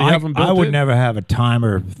actually have them built I would in. never have a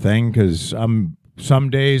timer thing because some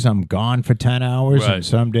days I'm gone for 10 hours Right. and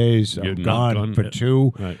some days You're I'm not gone gone for yet.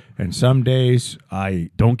 2. Right. And some days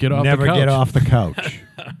I Don't get off never the couch. get off the couch.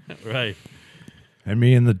 Right. And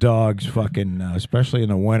me and the dogs fucking, especially in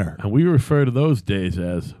the winter. And we refer to those days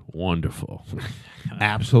as wonderful.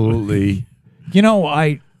 Absolutely. You know,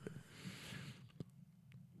 I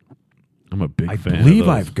I'm a big fan believe of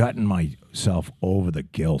those. I've gotten myself over the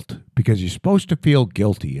guilt because you're supposed to feel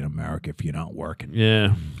guilty in America if you're not working,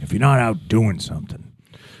 Yeah. if you're not out doing something.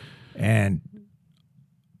 And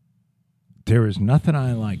there is nothing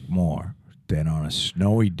I like more than on a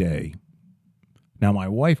snowy day. Now, my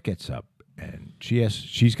wife gets up and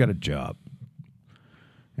she's got a job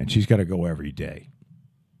and she's got to go every day.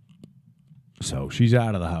 So she's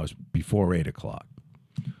out of the house before 8 o'clock.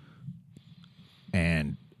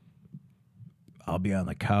 And I'll be on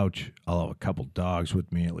the couch. I'll have a couple dogs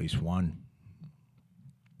with me, at least one,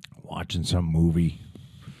 watching some movie.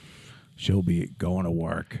 She'll be going to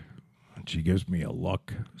work. And she gives me a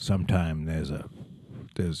look. Sometime there's a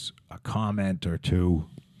comment or two.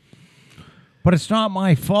 But it's not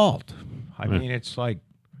my fault. I mean, it's like,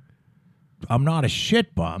 I'm not a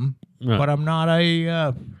shit bum, but I'm not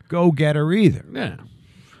a go-getter either. Yeah.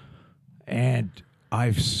 And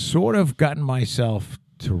I've sort of gotten myself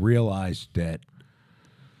to realize that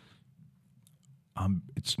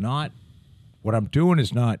it's not, what I'm doing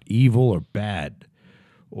is not evil or bad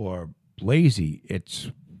or lazy.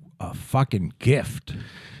 It's a fucking gift.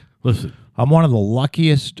 Listen. I'm one of the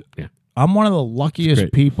luckiest. Yeah. I'm one of the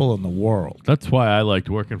luckiest people in the world. That's why I liked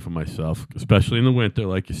working for myself, especially in the winter,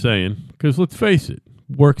 like you're saying. Because let's face it,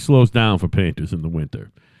 work slows down for painters in the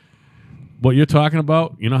winter. What you're talking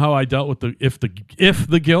about, you know how I dealt with if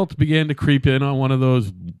the guilt began to creep in on one of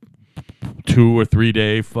those 2 or 3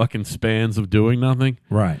 day fucking spans of doing nothing?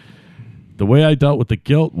 Right. The way I dealt with the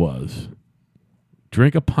guilt was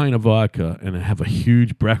drink a pint of vodka and then have a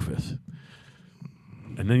huge breakfast.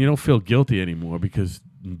 And then you don't feel guilty anymore because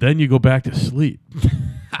then you go back to sleep.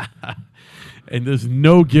 And there's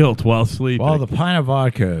no guilt while sleeping. Well, the pint of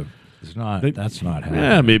vodka is not, that's not happening.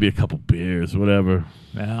 Yeah, maybe a couple beers, whatever.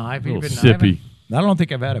 No, a little sippy. I don't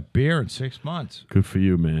think I've had a beer in 6 months. Good for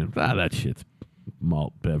you, man. That shit's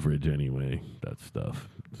malt beverage anyway, that stuff.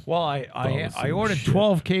 Well, I ordered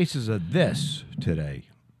 12 cases of this today.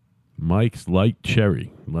 Mike's Light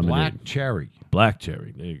Cherry Lemonade. Black cherry. Black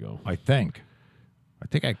cherry. There you go. I think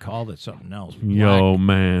I called it something else. Yo,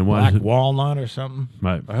 man. Why black walnut or something.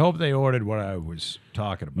 Right. I hope they ordered what I was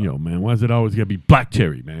talking about. Yo, man. Why is it always got to be black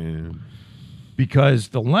cherry, man? Because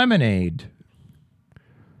the lemonade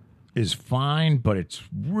is fine, but it's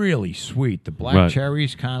really sweet. The black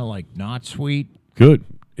cherry's kind of like not sweet. Good.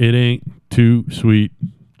 It ain't too sweet.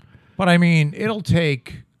 But I mean, it'll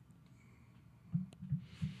take.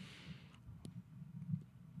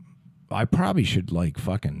 I probably should like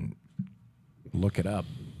fucking look it up.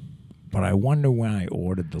 But I wonder when I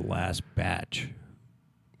ordered the last batch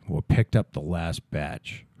or picked up the last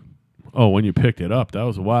batch. Oh, when you picked it up, that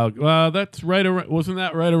was a while. That's right around. Wasn't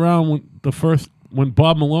that right around when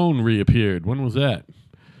Bob Malone reappeared? When was that?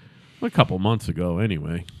 A couple months ago,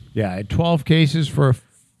 anyway. Yeah, I had 12 cases for a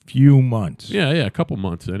few months. Yeah, a couple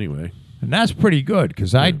months anyway. And that's pretty good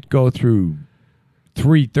because I'd go through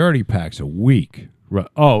 3 30-packs a week. Right.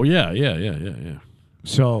 Oh, yeah.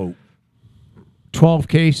 So 12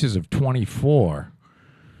 cases of 24,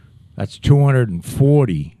 that's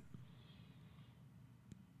 240.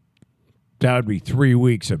 That would be 3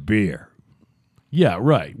 weeks of beer. Yeah,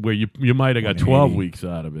 right. Where you might have got 12 weeks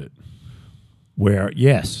out of it. Where,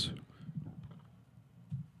 yes.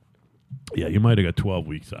 Yeah, you might have got 12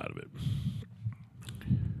 weeks out of it.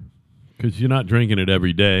 Because you're not drinking it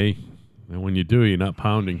every day. And when you do, you're not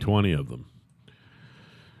pounding 20 of them.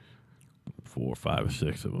 4, 5, or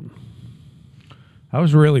 6 of them. That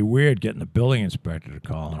was really weird getting the building inspector to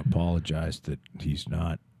call and apologize that he's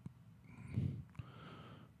not.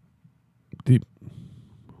 What did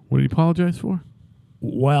he apologize for?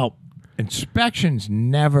 Well, inspections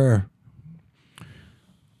never.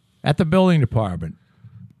 At the building department,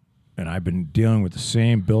 and I've been dealing with the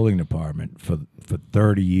same building department for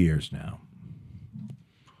 30 years now.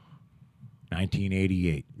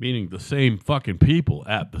 1988. Meaning the same fucking people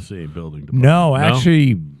at the same building department. No,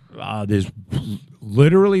 actually, there's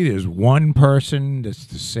one person that's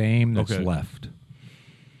the same that's left.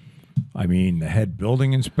 I mean, the head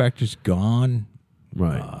building inspector's gone.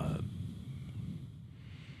 Right.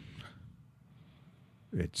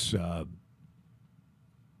 It's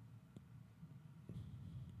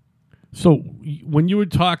So when you were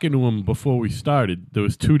talking to him before we started, there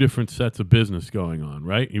was 2 different sets of business going on,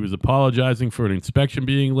 right? He was apologizing for an inspection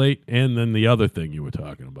being late, and then the other thing you were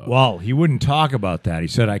talking about. Well, he wouldn't talk about that. He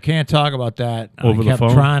said, "I can't talk about that." Over the phone?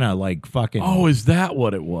 I kept trying to like fucking. Oh, is that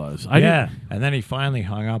what it was? Yeah, and then he finally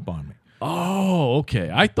hung up on me. Oh,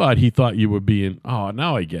 okay. I thought he thought you were being. Oh,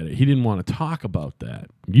 now I get it. He didn't want to talk about that.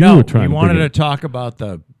 He wanted to talk about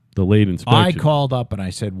the late inspection. I called up and I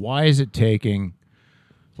said, "Why is it taking?"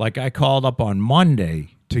 Like I called up on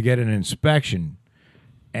Monday to get an inspection,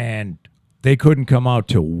 and they couldn't come out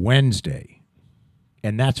till Wednesday,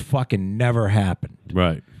 and that's fucking never happened.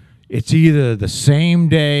 Right. It's either the same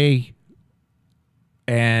day,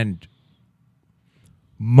 and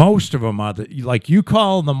most of them are like you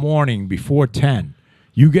call in the morning before 10,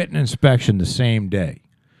 you get an inspection the same day.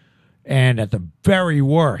 And at the very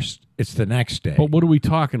worst, it's the next day. But what are we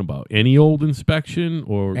talking about? Any old inspection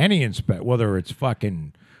or Any inspect, whether it's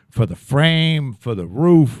fucking for the frame, for the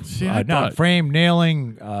roof, See, I not thought- frame,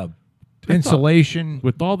 nailing, insulation.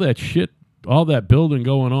 with all that shit, all that building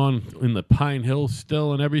going on in the Pine Hills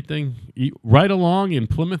still and everything, right along in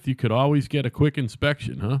Plymouth, you could always get a quick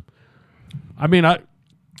inspection, huh? I mean,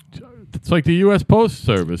 it's like the U.S. Post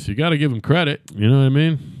Service. You got to give them credit. You know what I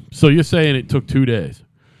mean? So you're saying it took 2 days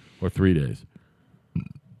or 3 days?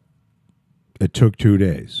 It took 2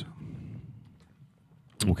 days.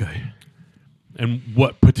 Okay. And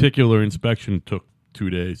what particular inspection took 2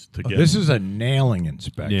 days to get? This is a nailing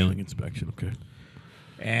inspection. Nailing inspection. Okay.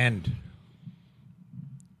 And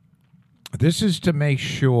this is to make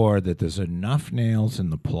sure that there's enough nails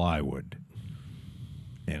in the plywood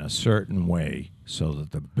in a certain way so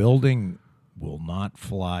that the building will not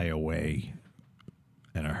fly away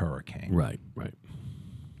in a hurricane. Right. Right.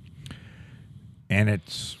 And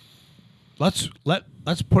it's let's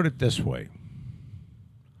put it this way.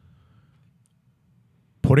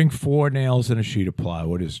 Putting 4 nails in a sheet of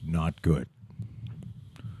plywood is not good.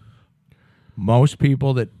 Most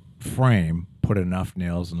people that frame put enough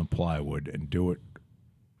nails in the plywood and do it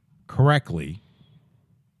correctly,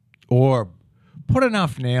 or put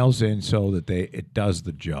enough nails in so that it does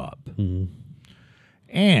the job. Mm-hmm.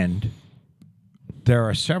 And there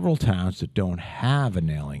are several towns that don't have a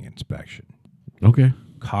nailing inspection. Okay.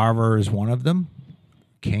 Carver is one of them.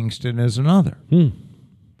 Kingston is another.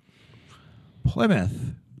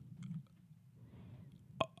 Plymouth,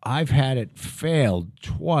 I've had it failed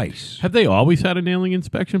twice. Have they always had a nailing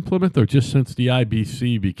inspection, Plymouth, or just since the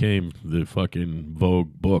IBC became the fucking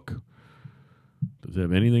Vogue book? Does it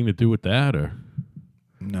have anything to do with that, or?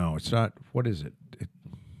 No, it's not. What is it?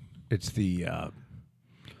 It's the...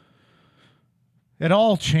 it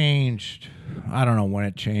all changed. I don't know when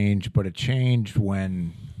it changed, but it changed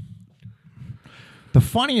when... The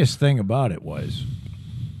funniest thing about it was...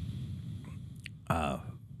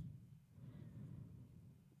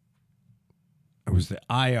 it was the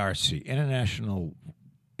IRC,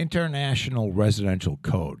 International Residential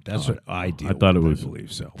Code. That's what I deal I thought with, it was I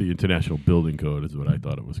believe so. the International Building Code is what I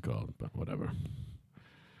thought it was called, but whatever.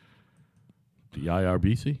 The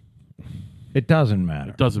IRBC? It doesn't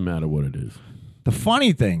matter. It doesn't matter what it is. The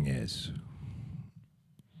funny thing is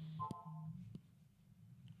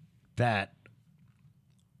that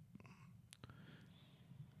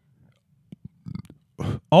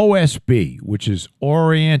OSB, which is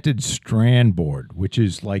Oriented Strand Board, which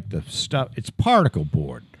is like the stuff, it's particle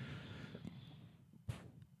board,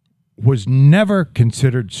 was never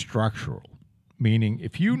considered structural. Meaning,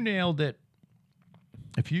 if you nailed it,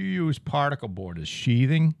 if you use particle board as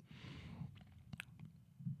sheathing,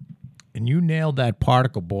 and you nailed that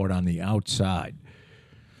particle board on the outside,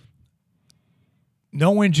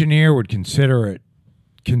 no engineer would consider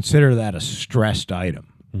that a stressed item.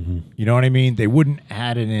 Mm-hmm. You know what I mean? They wouldn't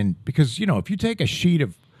add it in because, you know, if you take a sheet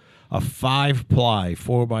of a 5-ply,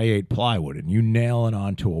 4x8 plywood and you nail it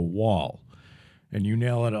onto a wall and you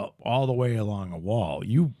nail it up all the way along a wall,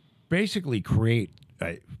 you basically create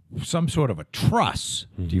some sort of a truss.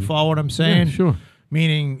 Mm-hmm. Do you follow what I'm saying? Yeah, sure.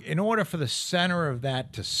 Meaning, in order for the center of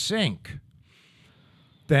that to sink,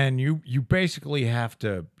 then you basically have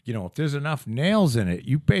to, you know, if there's enough nails in it,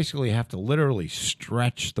 you basically have to literally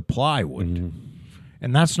stretch the plywood. Mm-hmm.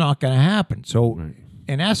 And that's not going to happen. So, right.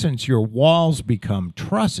 In essence, your walls become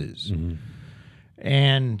trusses. Mm-hmm.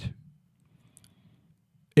 And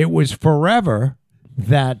it was forever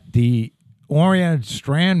that the Oriented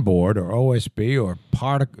Strand Board, or OSB,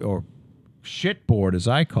 or shit board, as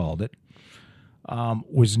I called it,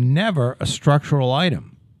 was never a structural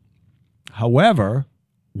item. However,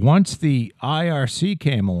 once the IRC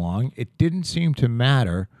came along, it didn't seem to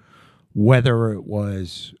matter whether it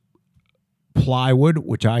was plywood,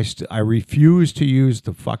 which I refuse to use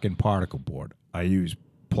the fucking particle board. I use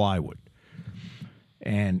plywood.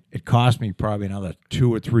 And it cost me probably another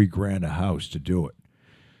 $2,000 or $3,000 a house to do it.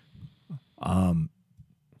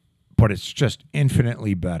 But it's just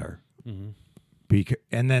infinitely better. Mm-hmm.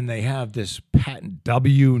 And then they have this patent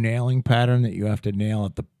W nailing pattern that you have to nail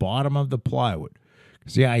at the bottom of the plywood.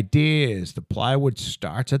 Because the idea is the plywood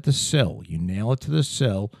starts at the sill. You nail it to the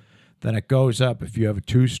sill. Then it goes up. If you have a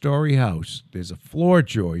 2-story house, there's a floor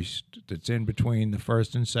joist that's in between the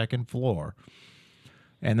first and second floor.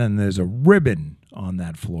 And then there's a ribbon on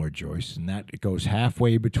that floor joist, and that it goes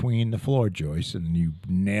halfway between the floor joists, and you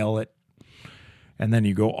nail it. And then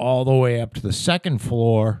you go all the way up to the second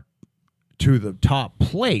floor to the top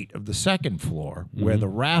plate of the second floor, mm-hmm. where the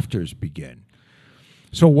rafters begin.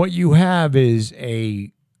 So what you have is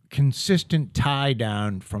a consistent tie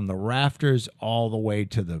down from the rafters all the way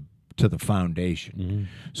to the foundation.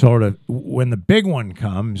 So when the big one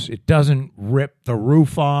comes, it doesn't rip the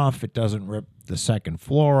roof off, it doesn't rip the second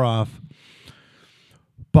floor off.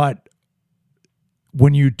 But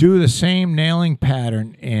when you do the same nailing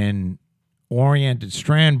pattern in oriented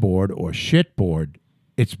strand board or shit board,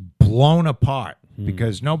 it's blown apart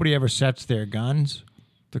because nobody ever sets their guns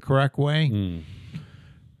the correct way.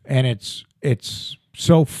 And it's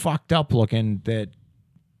so fucked up looking that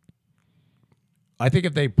I think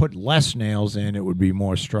if they put less nails in, it would be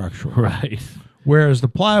more structural. Right. Whereas the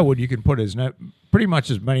plywood, you can put pretty much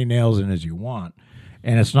as many nails in as you want,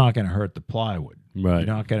 and it's not going to hurt the plywood. Right.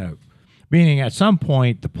 You're not going to. Meaning, at some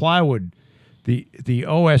point, the plywood, the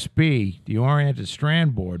OSB, the oriented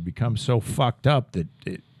strand board, becomes so fucked up that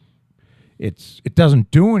it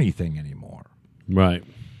doesn't do anything anymore. Right.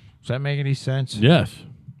 Does that make any sense? Yes.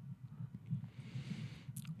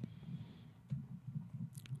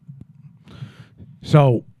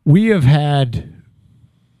 So we have had.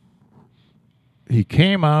 He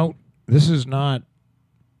came out. This is not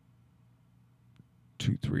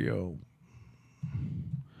 230.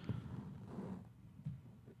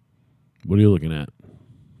 What are you looking at?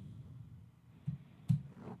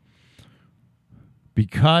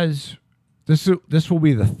 Because this will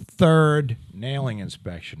be the third nailing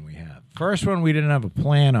inspection we have. First one, we didn't have a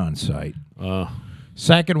plan on site.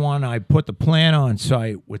 Second one, I put the plan on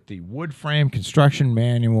site with the wood frame construction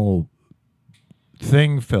manual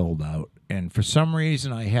thing filled out. And for some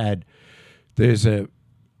reason there's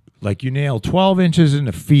like you nail 12 inches in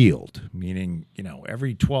the field, meaning,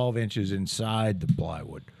 every 12 inches inside the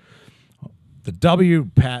plywood. The W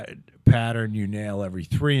pattern you nail every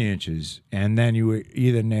 3 inches, and then you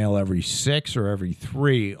either nail every 6 or every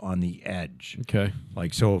 3 on the edge. Okay.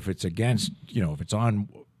 Like, so if it's against, if it's on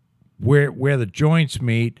where the joints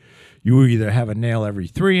meet, you either have a nail every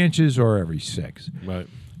 3 inches or every 6. Right.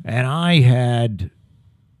 And I had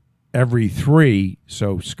every 3,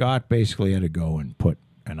 so Scott basically had to go and put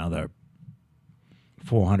another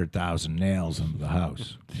 400,000 nails into the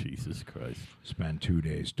house. Jesus Christ. Spend 2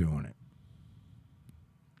 days doing it.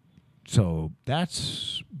 So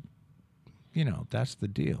that's the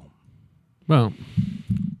deal. Well,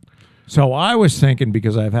 so I was thinking,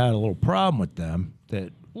 because I've had a little problem with them,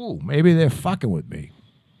 that, maybe they're fucking with me.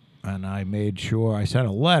 And I made sure I sent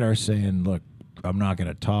a letter saying, look, I'm not going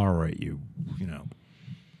to tolerate you,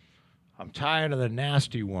 I'm tired of the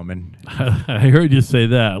nasty woman. I heard you say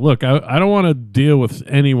that. Look, I don't want to deal with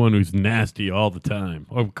anyone who's nasty all the time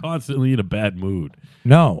or constantly in a bad mood.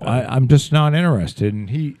 No, I'm just not interested. And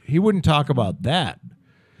he wouldn't talk about that.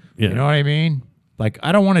 Yeah. You know what I mean? Like,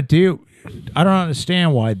 I don't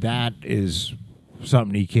understand why that is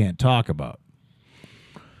something he can't talk about.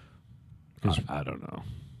 I don't know.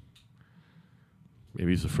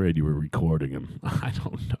 Maybe he's afraid you were recording him. I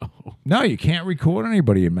don't know. No, you can't record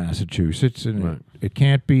anybody in Massachusetts, and Right. it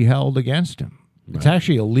can't be held against him. It's Right.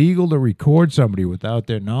 actually illegal to record somebody without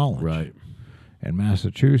their knowledge. Right. In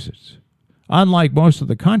Massachusetts. Unlike most of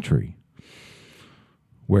the country,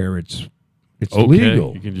 where it's Okay,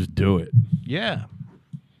 legal. you can just do it. Yeah.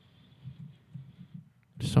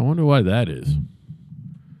 So I wonder why that is.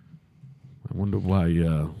 I wonder why.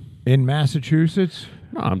 In Massachusetts?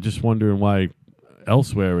 No, I'm just wondering why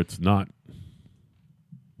elsewhere it's not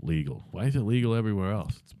legal. Why is it legal everywhere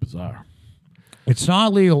else? It's bizarre. It's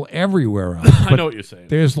not legal everywhere else. I know what you're saying.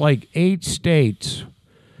 There's like 8 states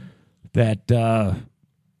that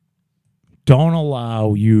don't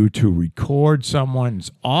allow you to record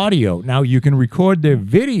someone's audio. Now, you can record their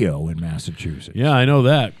video in Massachusetts. Yeah, I know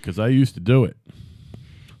that because I used to do it.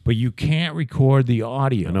 But you can't record the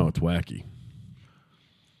audio. I know, it's wacky.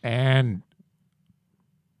 And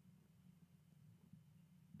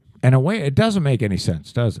in a way, it doesn't make any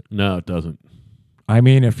sense, does it? No, it doesn't. I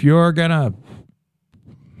mean, if you're going to...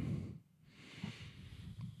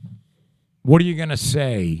 What are you going to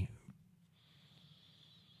say?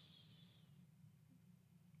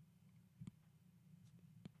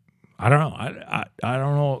 I don't know. I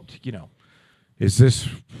don't know. Is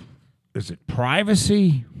it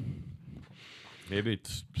privacy? Maybe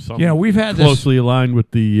it's something We've had closely aligned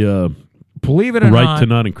with the believe it or right not, to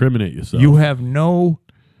not incriminate yourself.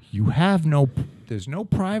 there's no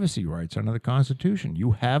privacy rights under the Constitution.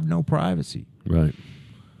 You have no privacy. Right.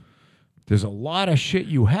 There's a lot of shit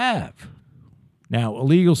you have. Now,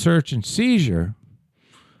 illegal search and seizure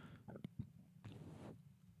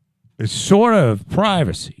is sort of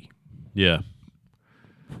privacy. Yeah.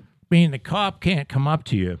 Meaning the cop can't come up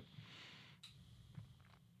to you.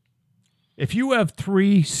 If you have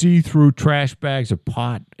 3 see-through trash bags of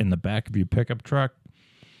pot in the back of your pickup truck,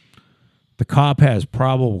 the cop has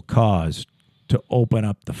probable cause to open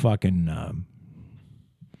up the fucking,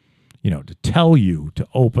 to tell you to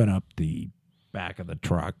open up the back of the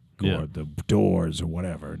truck or the doors or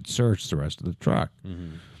whatever and search the rest of the truck.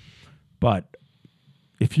 Mm-hmm. But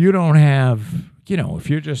if you don't have, if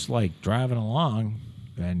you're just like driving along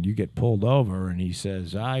and you get pulled over and he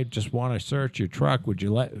says, I just want to search your truck, would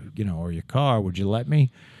you let, or your car, would you let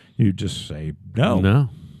me? You just say, no. No.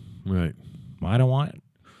 Right. I don't want it.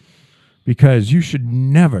 Because you should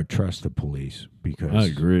never trust the police. Because I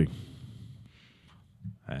agree.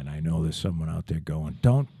 And I know there's someone out there going,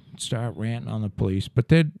 don't start ranting on the police, but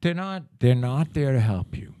they're not there to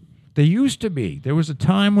help you. They used to be. There was a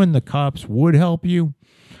time when the cops would help you.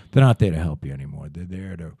 They're not there to help you anymore. They're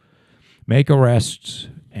there to make arrests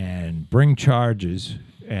and bring charges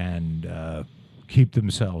and keep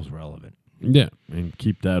themselves relevant. Yeah, and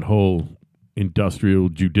keep that whole industrial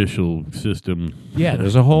judicial system. Yeah,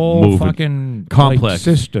 there's a whole moving. fucking Complex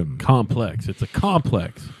system. Complex. It's a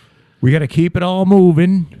complex. We got to keep it all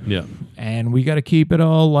moving. Yeah. And we got to keep it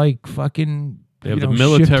all like fucking. They have the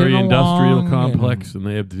military industrial complex, and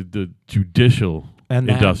they have the judicial and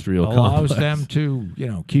that industrial allows complex. them to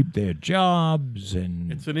keep their jobs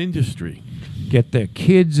and It's an industry. get their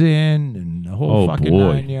kids in and the whole fucking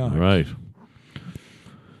boy. 9 yards. Right.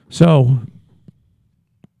 So,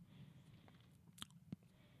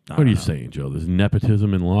 What are you saying, Joe? There's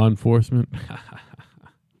nepotism in law enforcement?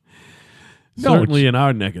 No, Certainly in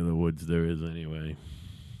our neck of the woods there is anyway.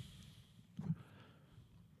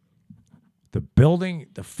 The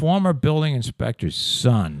former building inspector's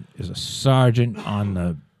son is a sergeant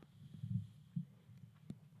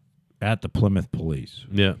at the Plymouth Police.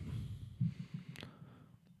 Yeah.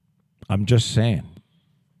 I'm just saying.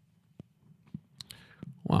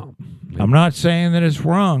 Wow. I'm not saying that it's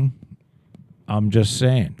wrong. I'm just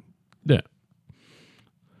saying. Yeah.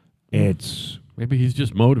 It's... Maybe he's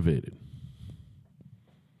just motivated.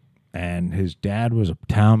 And his dad was a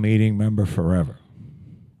town meeting member forever.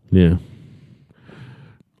 Yeah.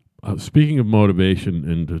 Speaking of motivation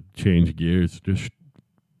and to change gears, just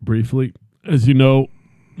briefly, as you know,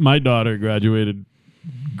 my daughter graduated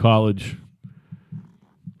college.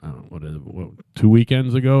 I don't know what 2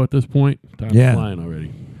 weekends ago at this point. Time's flying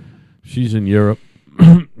already. She's in Europe.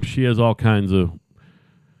 She has all kinds of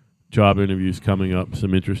job interviews coming up.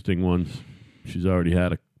 Some interesting ones. She's already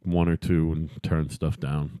had one or two and turned stuff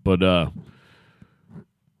down. But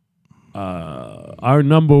our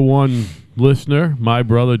number one listener, my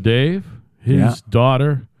brother Dave, his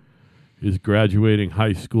daughter is graduating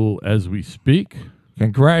high school as we speak.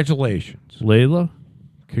 Congratulations. Layla,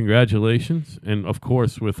 congratulations. And, of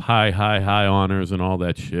course, with high honors and all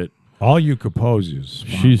that shit. All you composers.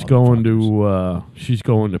 She's going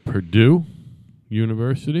to Purdue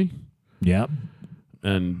University. Yep.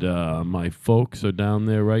 And my folks are down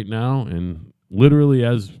there right now. And literally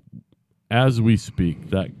as we speak,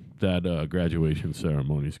 that graduation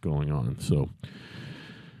ceremony is going on. So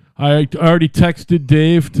I already texted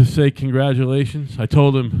Dave to say congratulations. I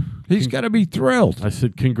told him he's got to be thrilled. I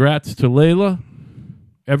said congrats to Layla.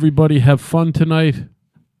 Everybody have fun tonight.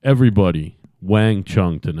 Everybody Wang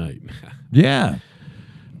Chung tonight. Yeah.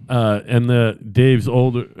 And Layla's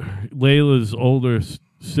older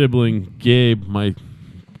sibling Gabe, my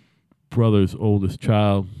brother's oldest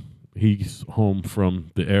child, he's home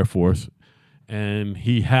from the Air Force. And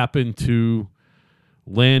he happened to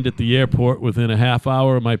land at the airport within a half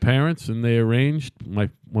hour of my parents, and they arranged.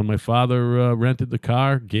 When my father rented the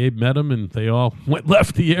car, Gabe met him, and they all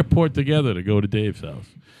left the airport together to go to Dave's house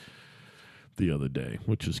the other day,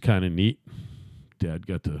 which is kind of neat. Dad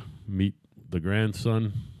got to meet the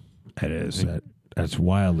grandson. It is. That's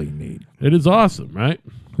wildly neat. It is awesome, right?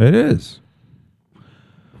 It is.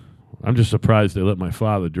 I'm just surprised they let my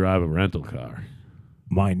father drive a rental car.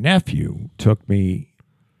 My nephew took me.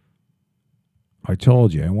 I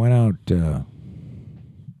told you I went out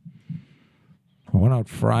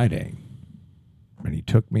Friday, and he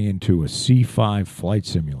took me into a C5 flight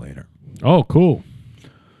simulator. Oh, cool!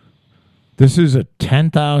 This is a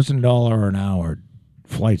 $10,000 an hour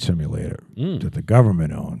flight simulator that the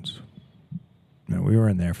government owns. And we were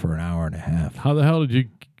in there for an hour and a half. How the hell did you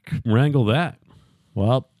wrangle that?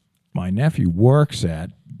 Well, my nephew works at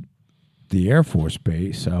the Air Force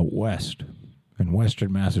Base out west in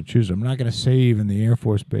western Massachusetts. I'm not going to say even the Air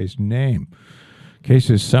Force Base name in case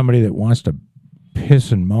there's somebody that wants to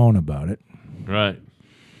piss and moan about it. Right.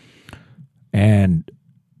 And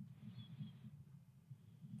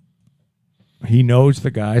he knows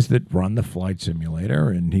the guys that run the flight simulator,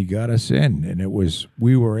 and he got us in. And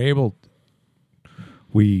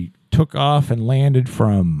we took off and landed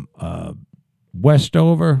from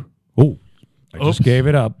Westover. Oh, I Oops. just gave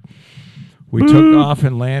it up. We took off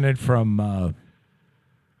and landed from an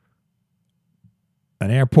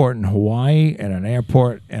airport in Hawaii and an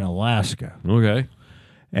airport in Alaska. Okay.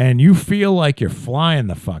 And you feel like you're flying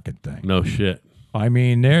the fucking thing. No shit. I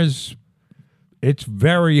mean, it's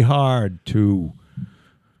very hard to,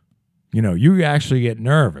 you actually get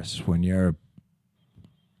nervous when you're,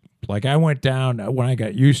 like I went down, when I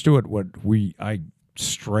got used to it, I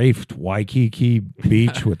strafed Waikiki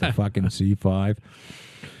Beach with the fucking C5.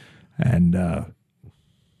 And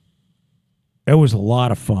it was a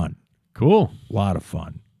lot of fun. Cool. A lot of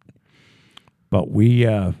fun. But we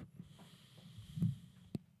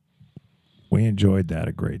enjoyed that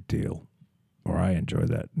a great deal. Or I enjoyed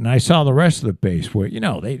that. And I saw the rest of the base where,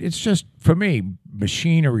 it's just, for me,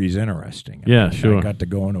 machinery is interesting. Yeah, sure. I got to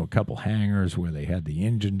go into a couple hangars where they had the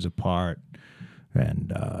engines apart.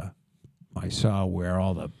 And I saw where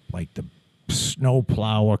all the snow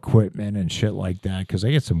plow equipment and shit like that, because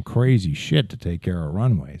they get some crazy shit to take care of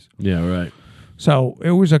runways. Yeah, right. So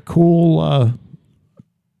it was a cool,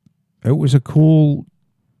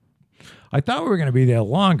 I thought we were going to be there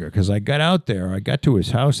longer because I got out there. I got to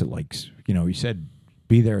his house at he said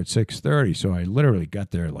be there at 6:30. So I literally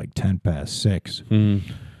got there at 10 past 6. Mm.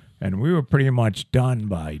 And we were pretty much done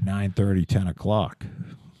by 9:30, 10 o'clock.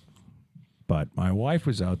 But my wife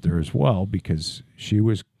was out there as well because she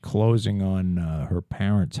was closing on her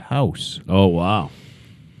parents' house. Oh, wow.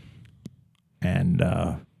 And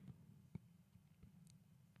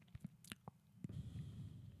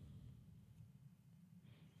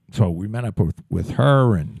so we met up with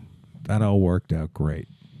her, and that all worked out great.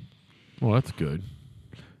 Well, that's good.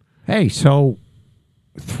 Hey, so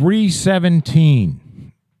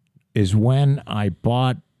 3/17 is when I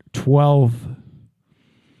bought 12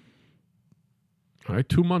 All right,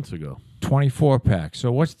 2 months ago. 24 packs.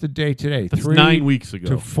 So what's the date today? That's 3 9 weeks ago.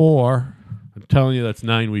 to 4. I'm telling you, that's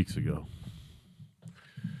 9 weeks ago.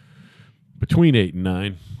 Between 8 and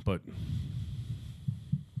 9, but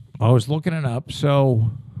I was looking it up.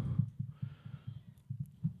 So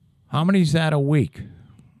how many's that a week?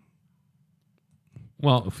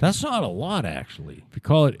 well, if That's not a lot, actually. you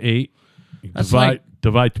call it 8, you That's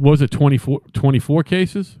divide. What was it 24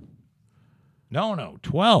 cases? No,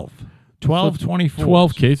 12. 12, 24.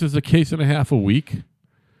 12 cases, a case and a half a week.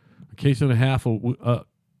 A case and a half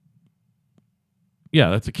yeah,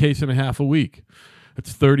 that's a case and a half a week.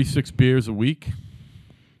 That's 36 beers a week.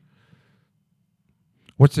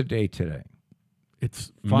 What's the date today?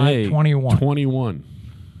 It's May 5/21. 21.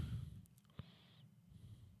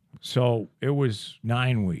 So it was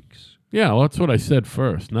 9 weeks. Yeah, well, that's what I said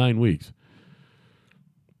first. 9 weeks.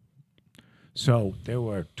 So there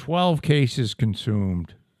were 12 cases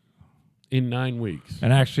consumed. In 9 weeks.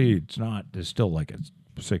 And actually, it's not. There's still a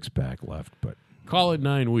 6-pack left. But Call it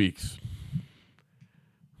 9 weeks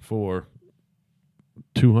for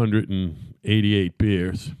 288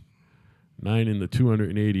 beers. 9 in the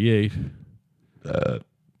 288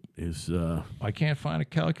 is I can't find a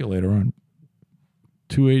calculator on.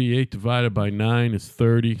 288 divided by 9 is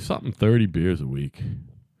 30. 30 beers a week.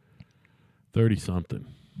 30-something.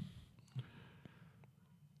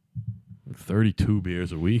 32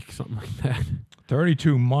 beers a week, something like that.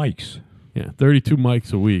 32 mics. Yeah, 32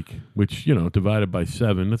 mics a week, which, divided by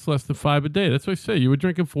 7, that's less than 5 a day. That's what I say. You were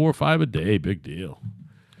drinking 4 or 5 a day. Big deal.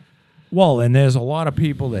 Well, and there's a lot of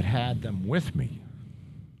people that had them with me.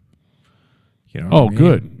 You know what Oh, I mean?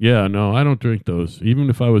 good. Yeah, no, I don't drink those. Even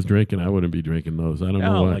if I was drinking, I wouldn't be drinking those. I don't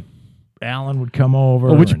know No, why. like Alan would come over.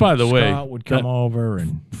 Oh, which, and by the way, Scott would come that- over,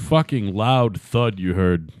 and Fucking loud thud you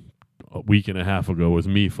heard a week and a half ago was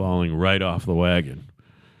me falling right off the wagon.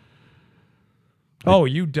 oh,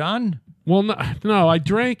 you done? Well, no, I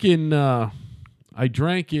drank in. I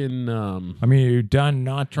mean, are you done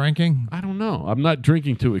not drinking? I don't know. I'm not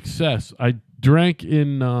drinking to excess. I drank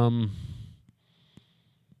in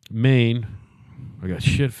Maine. I got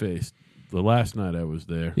shit-faced the last night I was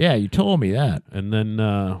there. Yeah, you told me that. And then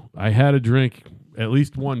I had a drink, at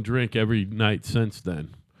least one drink every night since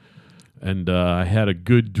then. And I had a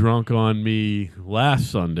good drunk on me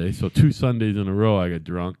last Sunday. So 2 Sundays in a row I got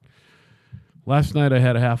drunk. Last night I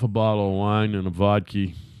had a half a bottle of wine and a vodka.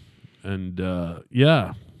 And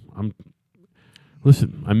yeah,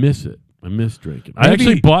 listen, I miss it. I miss drinking. I Maybe-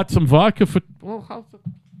 actually bought some vodka for, well, how's it?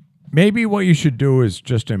 Maybe what you should do is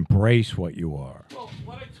just embrace what you are. Well,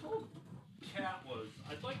 what I told Kat was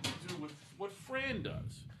I'd like to do what Fran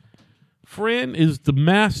does. Fran is the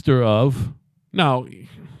master of, now,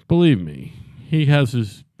 believe me, he has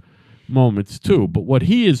his moments too, but what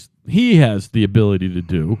he has the ability to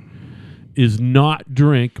do is not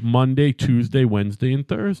drink Monday, Tuesday, Wednesday, and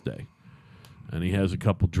Thursday. And he has a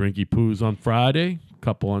couple drinky poos on Friday, a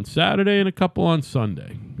couple on Saturday, and a couple on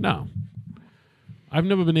Sunday. No. I've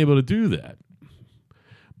never been able to do that.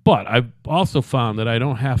 But I've also found that I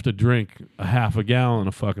don't have to drink a half a gallon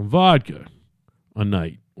of fucking vodka a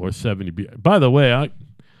night or 70 beer. By the way,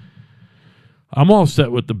 I'm all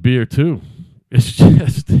set with the beer too. It's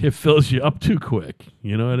just, it fills you up too quick.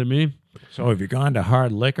 You know what I mean? So have you gone to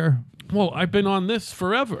hard liquor? Well, I've been on this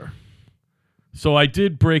forever. So I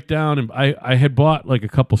did break down, and I had bought like a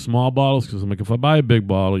couple small bottles because I'm like, if I buy a big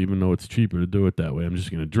bottle, even though it's cheaper to do it that way, I'm just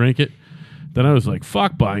going to drink it. Then I was like,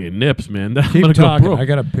 fuck buying nips, man. Keep talking. I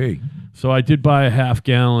got to pee. So I did buy a half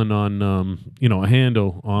gallon on, a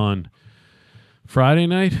handle on Friday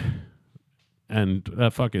night, and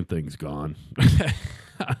that fucking thing's gone.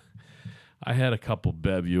 I had a couple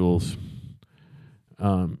Bevules.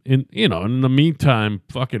 In the meantime,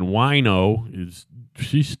 fucking Wino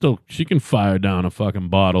she can fire down a fucking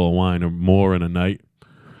bottle of wine or more in a night.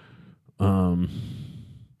 It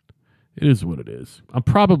is what it is. I'm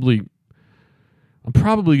probably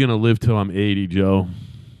gonna live till I'm 80, Joe.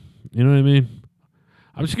 You know what I mean?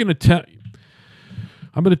 I'm just gonna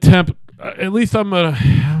at least I'm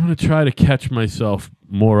gonna try to catch myself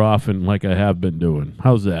more often like I have been doing.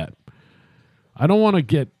 How's that? I don't want to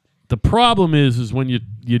get. The problem is when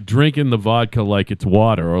you're drinking the vodka like it's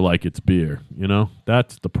water or like it's beer. You know,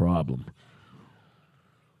 that's the problem.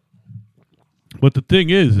 But the thing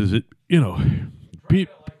is it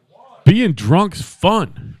being drunk's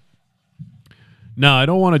fun. No, I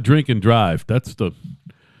don't want to drink and drive. That's the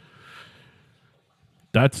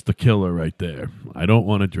killer right there. I don't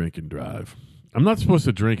want to drink and drive. I'm not supposed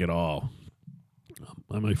to drink at all.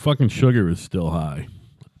 My fucking sugar is still high.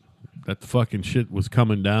 That fucking shit was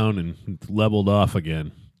coming down and it's leveled off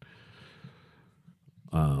again.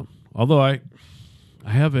 Although I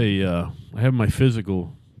have my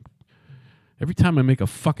physical. Every time I make a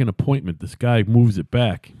fucking appointment, this guy moves it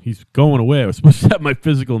back. He's going away. I was supposed to have my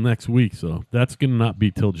physical next week, so that's going to not be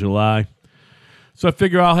till July. So I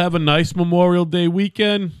figure I'll have a nice Memorial Day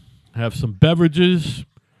weekend, have some beverages,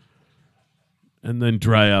 and then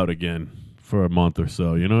dry out again for a month or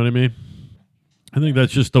so. You know what I mean? I think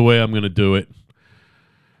that's just the way I'm going to do it.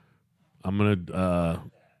 I'm going to...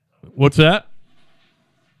 what's that?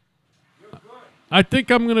 I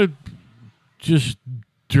think I'm going to just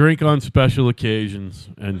drink on special occasions.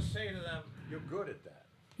 And Just say to them, you're good at that.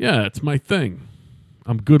 yeah, it's my thing.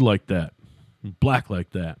 I'm good like that. I'm black like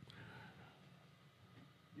that.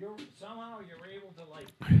 Somehow you're able to like...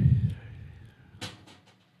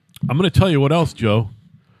 I'm going to tell you what else, Joe.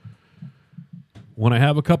 When I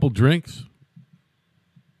have a couple drinks,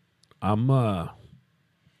 I'm not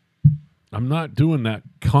doing that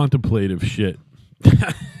contemplative shit.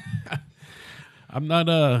 I'm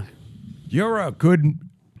not You're a good...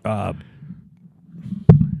 I'm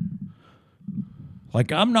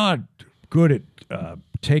not good at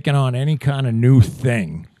taking on any kind of new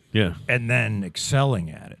thing yeah. and then excelling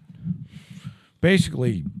at it.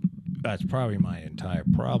 Basically, that's probably my entire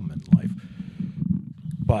problem in life.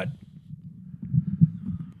 But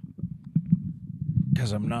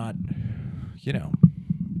because I'm not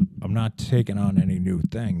taking on any new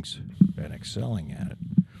things and excelling at it.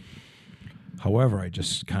 However, I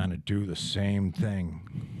just kind of do the same thing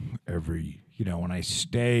when I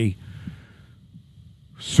stay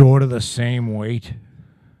sort of the same weight,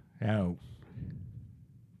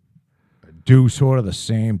 do sort of the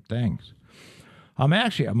same things. I'm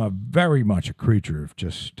very much a creature of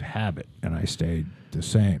just habit, and I stay the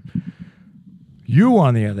same. You,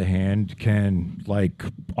 on the other hand, can,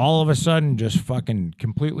 all of a sudden just fucking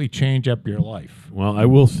completely change up your life. Well, I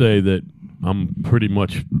will say that I'm pretty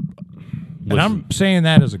much... And I'm saying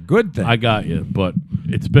that as a good thing. I got you, but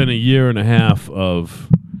it's been a year and a half of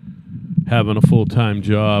having a full-time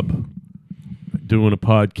job, doing a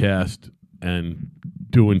podcast, and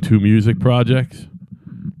doing 2 music projects,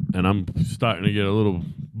 and I'm starting to get a little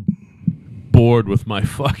bored with my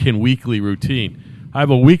fucking weekly routine. I have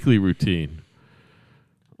a weekly routine.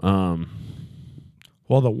 Well,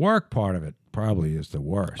 the work part of it probably is the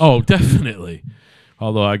worst. Oh, definitely.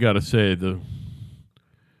 Although I got to say,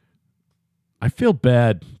 I feel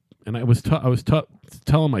bad, and I was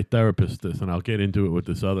telling my therapist this, and I'll get into it with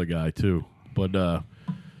this other guy too. But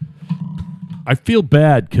I feel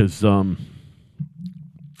bad because the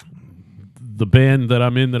band that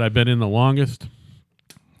I'm in, that I've been in the longest,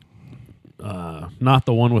 not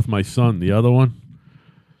the one with my son, the other one,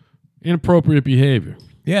 inappropriate behavior.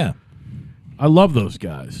 Yeah. I love those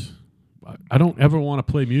guys. I don't ever want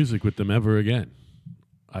to play music with them ever again.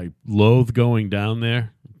 I loathe going down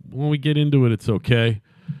there. When we get into it, it's okay.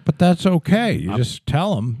 But that's okay. You just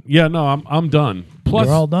tell them Yeah, no, I'm done. Plus,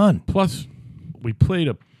 you're all done. plus, we played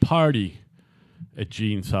a party at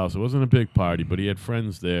Gene's house. It wasn't a big party, but he had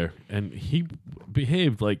friends there, and he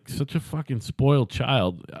behaved like such a fucking spoiled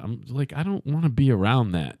child. I'm like, I don't want to be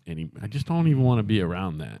around that I just don't even want to be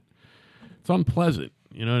around that. It's unpleasant.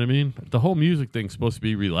 You know what I mean? The whole music thing's supposed to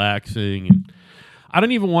be relaxing, and I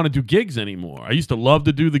don't even want to do gigs anymore. I used to love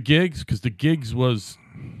to do the gigs because the gigs was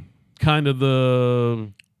kind of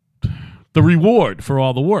the reward for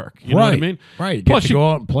all the work. You know what I mean? Right. You Plus get to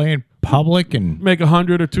go out and play in public and make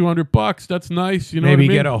 $100 or $200. That's nice. You know maybe what I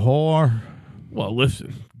mean? get a whore. Well,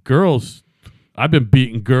 listen, girls. I've been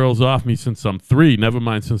beating girls off me since I'm 3. Never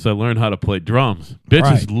mind since I learned how to play drums. Bitches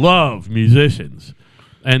Right. love musicians,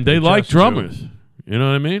 and they like just drummers. You know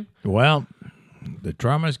what I mean? Well, the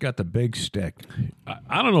drummer's got the big stick.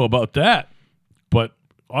 I don't know about that, but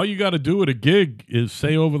all you got to do at a gig is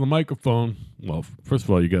say over the microphone. Well, first of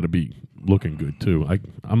all, you got to be looking good too.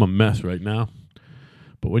 I'm a mess right now,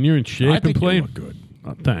 but when you're in shape I and think you playing, look good.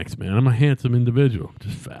 oh, thanks, man. I'm a handsome individual,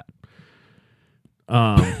 just fat.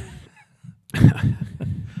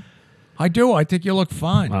 I do. I think you look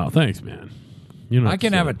fine. Oh, thanks, man. You know, I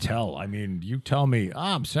can never tell. I mean, you tell me,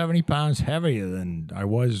 I'm 70 pounds heavier than I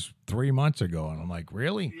was 3 months ago. And I'm like,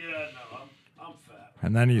 really? Yeah, no, I'm fat.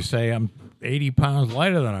 And then you say I'm 80 pounds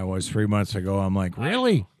lighter than I was 3 months ago. I'm like,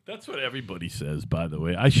 really? That's what everybody says, by the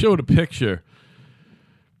way. I showed a picture.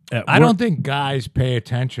 I don't think guys pay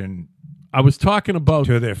attention I was talking about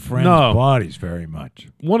to their friends' bodies very much.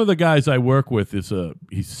 One of the guys I work with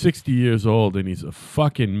he's 60 years old and he's a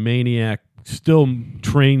fucking maniac. Still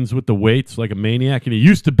trains with the weights like a maniac, and he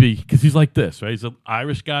used to be because he's like this, right? He's an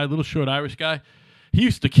Irish guy, little short Irish guy. He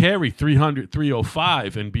used to carry 300,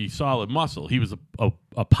 305 and be solid muscle. He was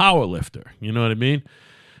a power lifter. You know what I mean?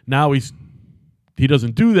 Now he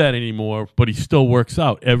doesn't do that anymore, but he still works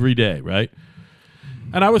out every day, right?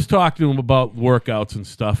 And I was talking to him about workouts and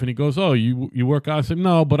stuff, and he goes, "Oh, you work out?" I said,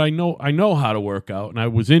 "No, but I know how to work out, and I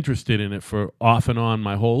was interested in it for off and on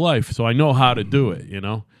my whole life, so I know how to do it, you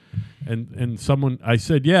know." And I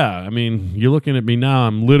said, "Yeah, I mean, you're looking at me now.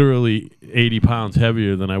 I'm literally 80 pounds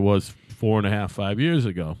heavier than I was 4.5, 5 years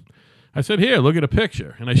ago." I said, "Here, look at a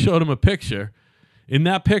picture," and I showed him a picture. In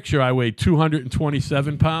that picture, I weighed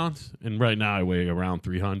 227 pounds, and right now I weigh around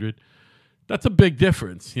 300. That's a big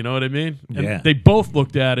difference, you know what I mean? And Yeah. they both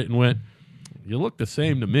looked at it and went, "You look the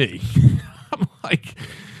same to me." I'm like,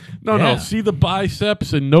 no, Yeah. see the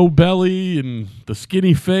biceps and no belly and the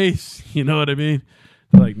skinny face, you know what I mean?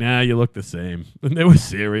 They're like, "Nah, you look the same." And they were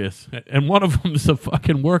serious. And one of them is a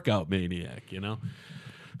fucking workout maniac, you know?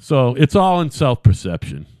 So it's all in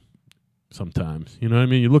self-perception sometimes, you know what I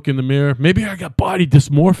mean? You look in the mirror, maybe I got body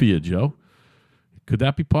dysmorphia, Joe. Could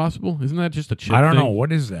that be possible? Isn't that just a chick I don't thing? know.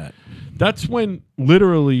 What is that? That's when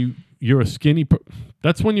literally you're a skinny.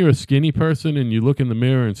 That's when you're a skinny person and you look in the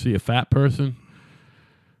mirror and see a fat person.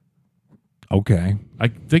 Okay. I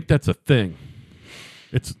think that's a thing.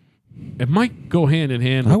 It might go hand in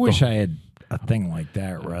hand. I with wish I had a thing like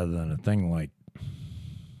that rather than a thing like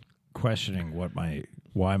questioning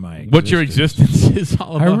why my what your existence is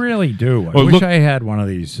all I about. really do. I Or wish look- I had one of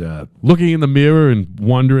these. Looking in the mirror and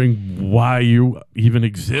wondering why you even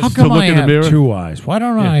exist. How to come look I in the have mirror. 2 eyes? Why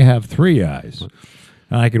don't Yeah. I have 3 eyes?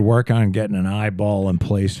 And I could work on getting an eyeball in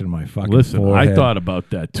place in my fucking Listen, forehead. I thought about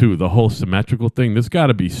that too. The whole symmetrical thing. There's got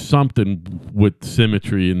to be something with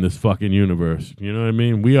symmetry in this fucking universe. You know what I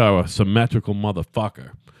mean? We are a symmetrical motherfucker.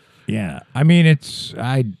 Yeah, I mean, it's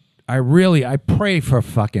I pray for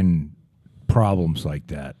fucking problems like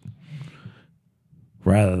that,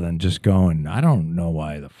 rather than just going, I don't know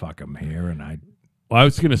why the fuck I'm here, and Well, I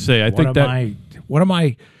was gonna say, I'm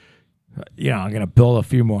gonna build a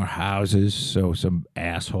few more houses so some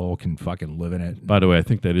asshole can fucking live in it. By the way, I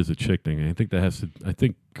think that is a chick thing. I think that has to. I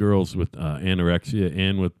think girls with anorexia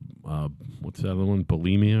and with what's the other one,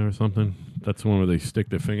 bulimia or something. That's the one where they stick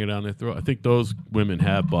their finger down their throat. I think those women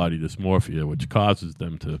have body dysmorphia, which causes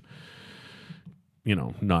them to,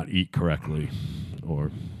 not eat correctly.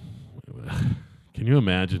 Or can you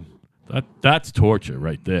imagine that? That's torture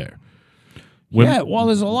right there. Yeah, well,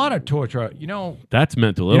 there's a lot of torture. That's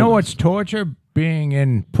mental illness. You know what's torture? Being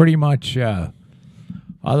in pretty much,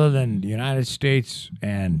 other than the United States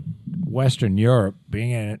and Western Europe,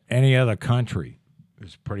 being in any other country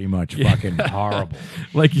is pretty much fucking horrible.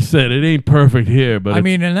 Like you said, it ain't perfect here, but I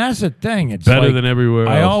mean, and that's the thing. It's better like, than everywhere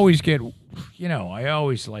else. I always get, I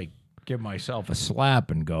always like give myself a slap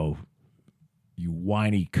and go, "You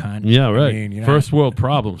whiny cunt." Yeah, right. I mean, First world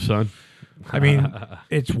problem, son. I mean,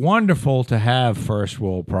 it's wonderful to have first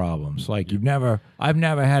world problems. Like I've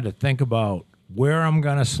never had to think about where I'm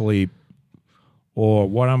gonna sleep or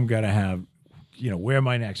what I'm going to have, where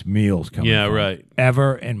my next meal's coming Yeah, from. right.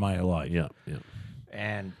 Ever in my life. Yeah, yeah.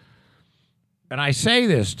 And I say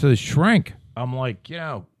this to the shrink. I'm like,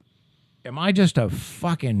 am I just a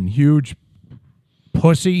fucking huge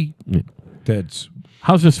pussy that's...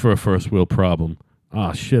 How's this for a first world problem?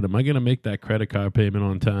 Oh, shit, am I going to make that credit card payment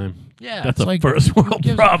on time? Yeah, That's it's a like, first world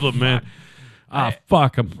gives a problem, man. Ah,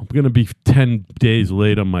 fuck, I'm going to be 10 days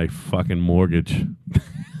late on my fucking mortgage.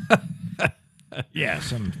 Yeah,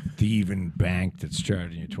 some thieving bank that's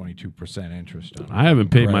charging you 22% interest on it. I haven't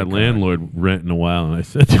paid my Credit card. landlord rent in a while, and I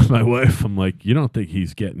said to my wife, I'm like, you don't think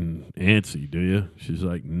he's getting antsy, do you? She's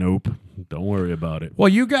like, nope, don't worry about it. Well,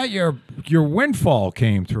 you got your windfall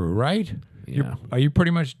came through, right? Yeah. Are you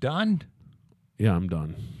pretty much done? Yeah, I'm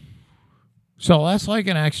done. So that's like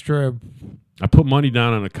an extra... I put money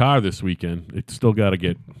down on a car this weekend. It's still got to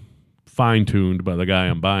get fine-tuned by the guy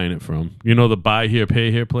I'm buying it from. You know the buy here,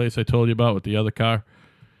 pay here place I told you about with the other car?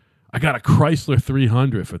 I got a Chrysler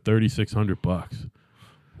 300 for $3,600.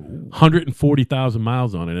 140,000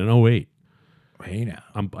 miles on it in 08. Hey, now.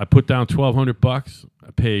 I put down $1,200.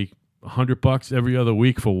 I pay $100 every other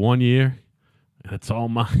week for 1 year. And it's all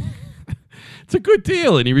mine. It's a good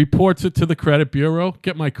deal. And he reports it to the credit bureau.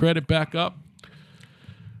 Get my credit back up.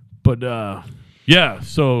 But, yeah,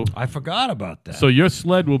 so... I forgot about that. So your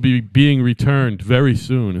sled will be being returned very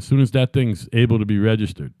soon. As soon as that thing's able to be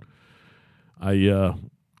registered. I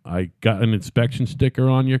got an inspection sticker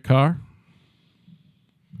on your car.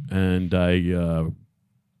 And I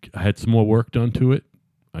had some more work done to it.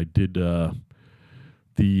 I did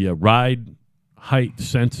the ride height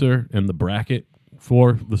sensor and the bracket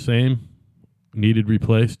for the same needed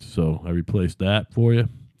replaced, so I replaced that for you.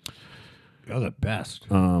 You're the best.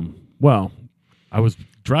 Well, I was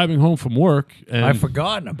driving home from work, and I've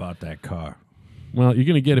forgotten about that car. well, you're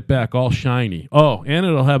gonna get it back all shiny. Oh, and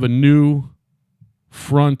it'll have a new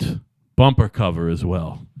front bumper cover as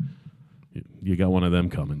well. You got one of them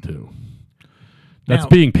coming too. That's Now-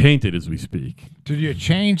 being painted as we speak. Did you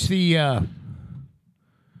change the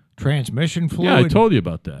transmission fluid? Yeah, I told you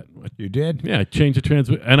about that. You did? Yeah, I changed the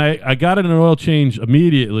transmission, and I got it an oil change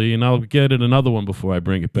immediately, and I'll get it another one before I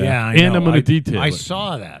bring it back. Yeah, I and know. I'm going to detail I it.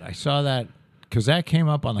 saw that. I saw that because that came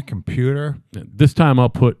up on the computer. This time I'll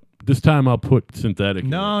put synthetic. in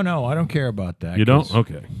No, I don't care about that. it. You don't? 'cause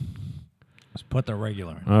Okay. Let's put the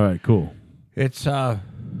regular in. All right. Cool. It's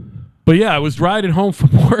But yeah, I was riding home from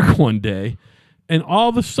work one day, and all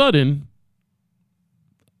of a sudden,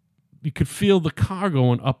 you could feel the car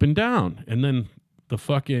going up and down, and then the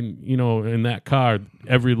fucking in that car,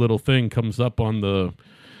 every little thing comes up on the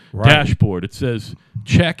dashboard. It says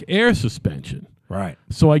check air suspension. right.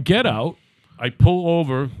 So I get out, I pull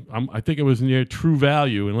over. I think it was near True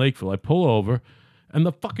Value in Lakeville. I pull over, and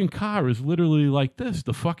the fucking car is literally like this,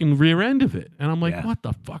 the fucking rear end of it. And I'm like, Yeah. what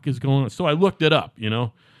the fuck is going on? So I looked it up,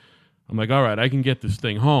 I'm like, all right, I can get this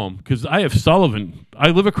thing home because I have Sullivan. I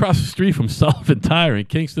live across the street from Sullivan Tire in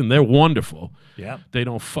Kingston. They're wonderful. Yeah. They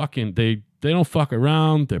don't fucking they don't fuck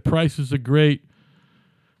around. Their prices are great.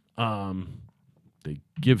 They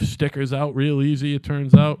give stickers out real easy. It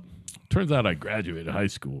turns out. Turns out I graduated high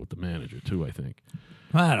school with the manager too. I think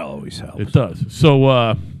That always helps. it does.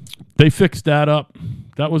 So they fixed that up.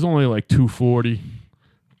 That was only like $240,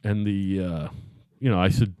 and the I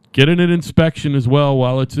said get in an inspection as well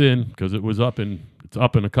while it's in because it's up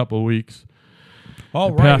in a couple of weeks. Oh,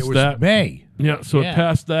 It right. passed It was that. May. Yeah, so Yeah. it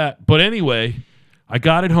passed that. But anyway, I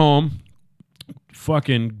got it home,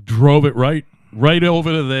 fucking drove it right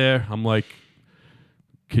over to there. I'm like,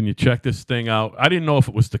 can you check this thing out? I didn't know if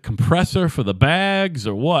it was the compressor for the bags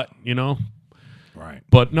or what, Right.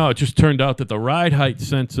 But no, it just turned out that the ride height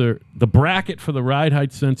sensor, the bracket for the ride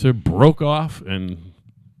height sensor broke off, and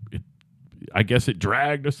I guess it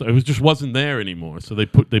dragged us. It just wasn't there anymore. So they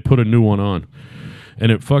put a new one on,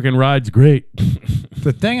 and it fucking rides great.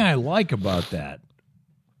 The thing I like about that,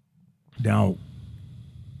 now,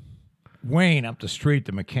 Wayne up the street,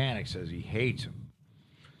 the mechanic says he hates him.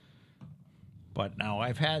 But now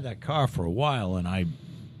I've had that car for a while, and I've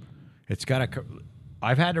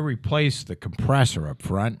had to replace the compressor up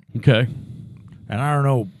front, Okay. and I don't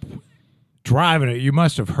know. Driving it, you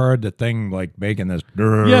must have heard the thing like making this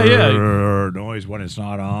Yeah. noise when it's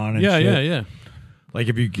not on. And Yeah, shit. yeah. Like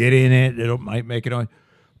if you get in it, it might make it on.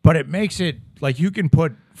 But it makes it like you can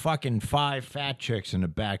put fucking 5 fat chicks in the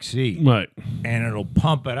back seat, Right. and it'll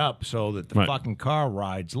pump it up so that the Right. fucking car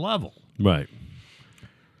rides level. Right.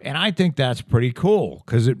 And I think that's pretty cool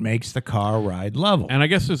because it makes the car ride level. And I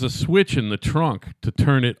guess there's a switch in the trunk to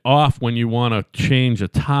turn it off when you want to change a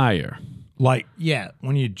tire. Like, yeah,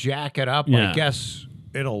 when you jack it up, Yeah. I guess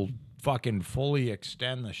it'll fucking fully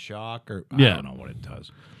extend the shock, or I Yeah. don't know what it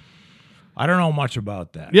does. I don't know much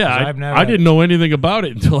about that. Yeah, 'Cause I didn't know anything about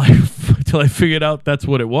it until I figured out that's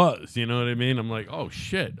what it was. You know what I mean? I'm like, oh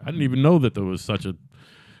shit, I didn't even know that there was such a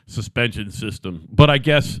suspension system. But I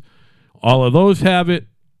guess all of those have it.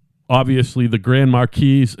 Obviously, the Grand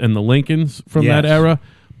Marquis and the Lincolns from that Yes. era,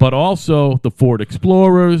 but also the Ford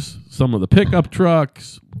Explorers, some of the pickup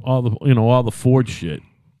trucks, all the Ford shit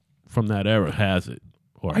from that era has it.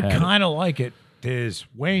 Or I had it. kind of like it.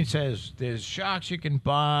 Wayne says there's shocks you can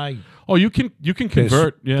buy. Oh, you can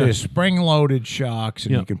convert. Yeah, There's spring-loaded shocks,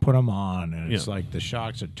 and Yeah. you can put them on, and it's Yeah. like the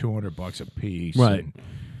shocks are $200 a piece. Right. And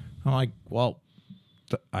I'm like, well,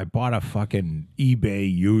 I bought a fucking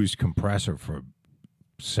eBay used compressor for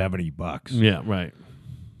 $70. yeah, right.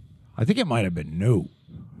 I think it might have been new,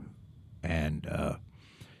 and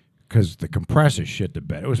because the compressor shit the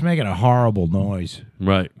bed, it was making a horrible noise.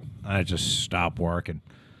 Right. I just stopped working.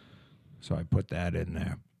 So I put that in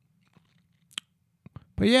there.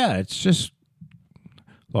 But yeah, it's just,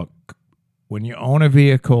 look, when you own a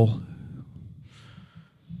vehicle,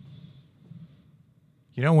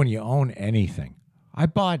 when you own anything,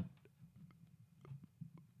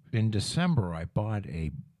 in December, I bought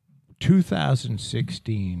a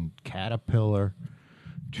 2016 Caterpillar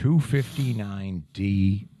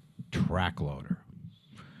 259D track loader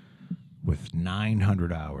with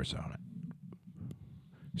 900 hours on it.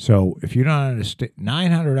 So if you don't understand,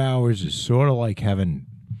 900 hours is sort of like having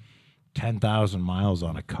 10,000 miles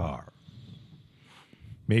on a car,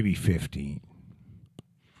 maybe 15.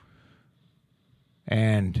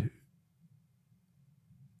 And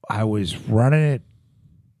I was running it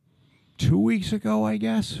 2 weeks ago, I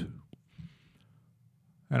guess.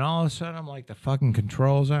 And all of a sudden, I'm like, the fucking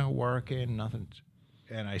controls aren't working, nothing.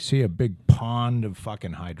 And I see a big pond of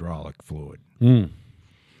fucking hydraulic fluid. Mm.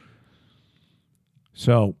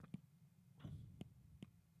 So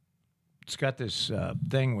it's got this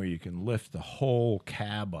thing where you can lift the whole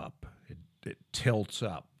cab up. It tilts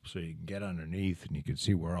up so you can get underneath and you can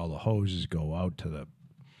see where all the hoses go out to the.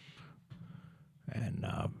 And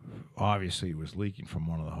obviously it was leaking from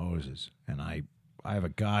one of the hoses. And I have a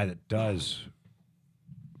guy that does.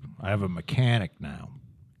 I have a mechanic now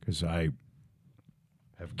because I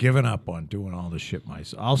have given up on doing all this shit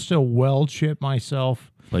myself. I'll still weld shit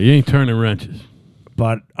myself. But you ain't turning wrenches.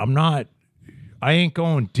 But I ain't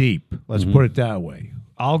going deep. Let's put it that way.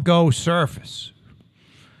 I'll go surface.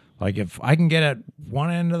 Like if I can get at one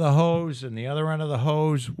end of the hose and the other end of the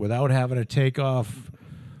hose without having to take off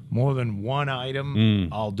more than one item,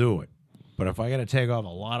 I'll do it. But if I got to take off a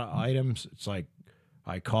lot of items, it's like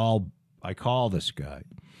I call this guy.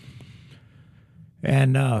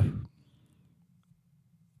 And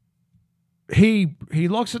he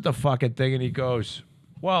looks at the fucking thing and he goes,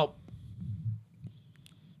 well,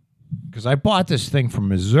 because I bought this thing from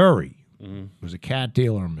Missouri. It was a cat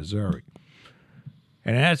dealer in Missouri.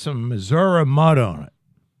 And it had some Missouri mud on it.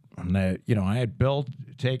 And I had built,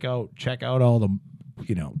 check out all the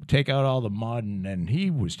mud, and then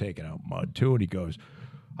he was taking out mud too. And he goes,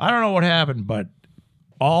 I don't know what happened, but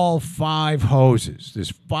all 5 hoses,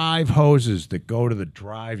 there's 5 hoses that go to the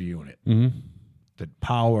drive unit that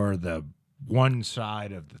power the one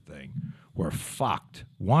side of the thing, were fucked.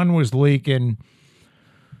 One was leaking,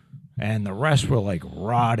 and the rest were like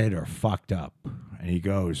rotted or fucked up. And he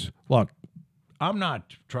goes, look, I'm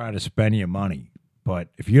not trying to spend your money, but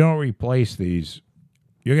if you don't replace these,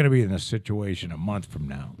 you're going to be in this situation a month from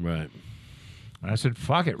now. Right. And I said,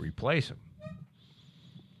 fuck it, replace them.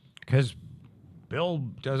 Because Bill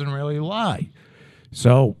doesn't really lie.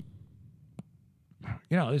 So,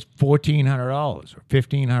 it's $1,400 or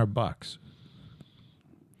 $1,500.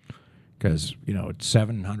 Because, it's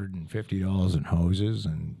 $750 in hoses,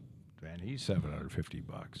 and he's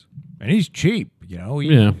 $750. And he's cheap,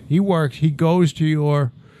 He works, he goes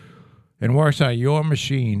to and works on your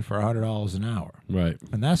machine for $100 an hour. Right.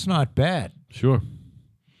 And that's not bad. Sure.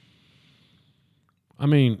 I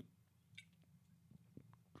mean,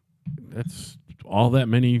 that's all that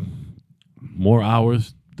many more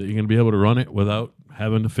hours that you're going to be able to run it without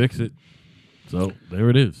having to fix it. So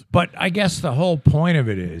there it is. But I guess the whole point of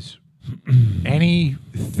it is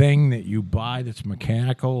anything that you buy that's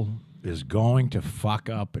mechanical is going to fuck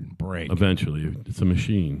up and break. Eventually, it's a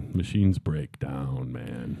machine. Machines break down,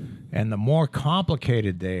 man. And the more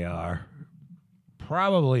complicated they are,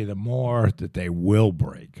 probably the more that they will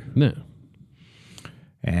break. Yeah.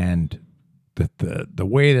 And the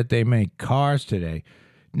way that they make cars today.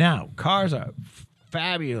 Now, cars are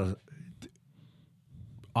fabulous.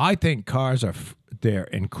 I think cars they're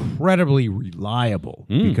incredibly reliable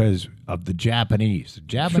because of the Japanese. The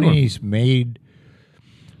Japanese made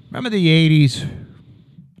Remember the 80s?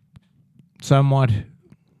 Somewhat.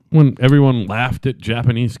 When everyone laughed at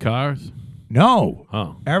Japanese cars? No.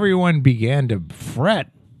 Oh. Everyone began to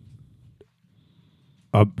fret.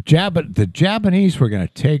 The Japanese were going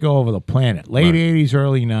to take over the planet. Late 80s,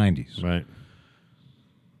 early 90s. Right.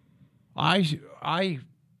 I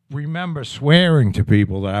remember swearing to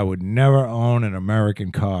people that I would never own an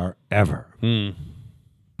American car ever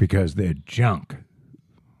because they're junk.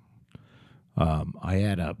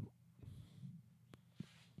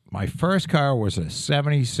 My first car was a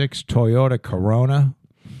 76 Toyota Corona,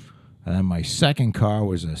 and then my second car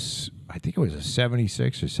was I think it was a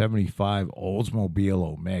 76 or 75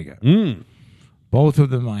 Oldsmobile Omega. Both of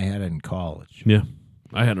them I had in college. Yeah.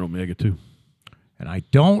 I had an Omega too. And I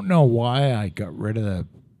don't know why I got rid of the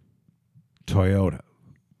Toyota,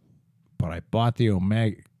 but I bought the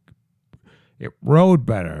Omega. It rode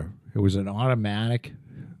better. It was an automatic,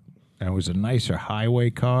 and it was a nicer highway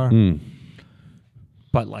car.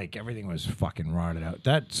 But like everything was fucking rotted out.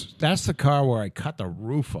 That's the car where I cut the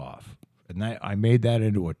roof off, and I made that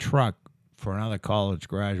into a truck for another college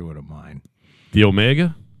graduate of mine. The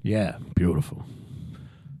Omega? Yeah, Beautiful.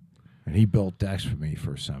 and he built decks for me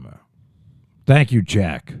for summer. Thank you,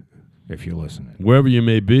 Jack, if you're listening. Wherever you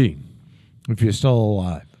may be. If you're still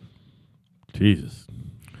alive. Jesus.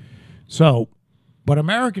 So, but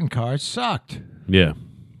American cars sucked Yeah.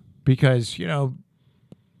 because,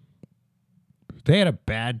 they had a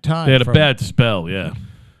bad time. They had a bad spell, yeah.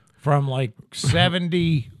 From like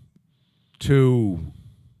 70 to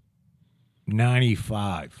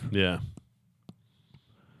 95. Yeah.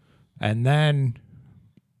 And then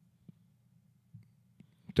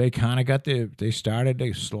they kind of they started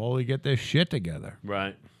to slowly get their shit together.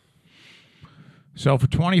 Right. So for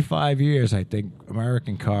 25 years, I think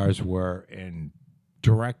American cars were in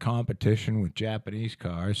direct competition with Japanese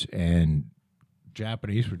cars, and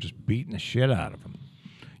Japanese were just beating the shit out of them.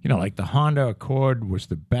 Like the Honda Accord was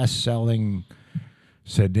the best-selling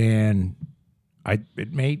sedan.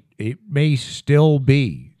 It may still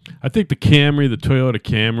be. I think the Toyota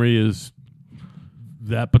Camry is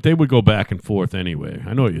that, but they would go back and forth anyway.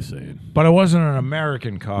 I know what you're saying. But it wasn't an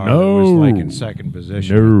American car. No. It was like in second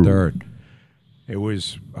position or third. It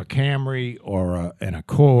was a Camry or an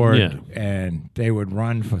Accord, and they would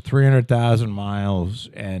run for 300,000 miles,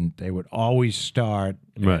 and they would always start,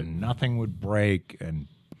 and nothing would break. And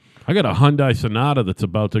I got a Hyundai Sonata that's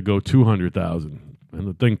about to go 200,000, and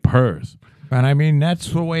the thing purrs. And I mean,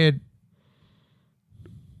 that's the way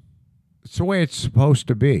it's the way it's supposed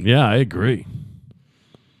to be. Yeah, I agree.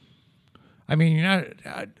 I mean,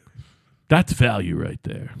 That's value right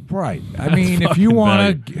there. right. I mean, if you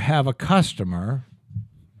want to have a customer,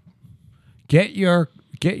 get your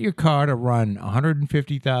car to run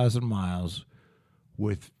 150,000 miles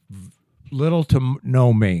with little to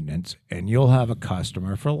no maintenance, and you'll have a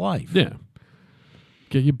customer for life. Yeah.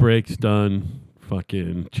 Get your brakes done.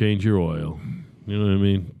 Fucking change your oil. You know what I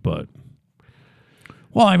mean? But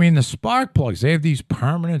Well, I mean, the spark plugs, they have these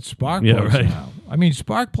permanent spark Yeah, plugs right. now. I mean,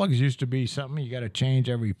 spark plugs used to be something you got to change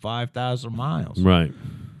every 5,000 miles. right.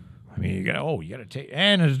 I mean, you got to take,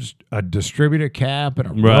 and a distributor cap and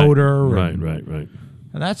a Right. rotor. Right, and, right, right.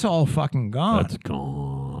 And that's all fucking gone. That's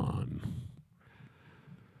gone.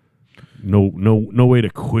 No way to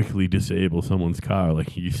quickly disable someone's car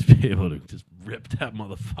like you used to be able to just rip that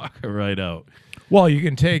motherfucker right out. Well, you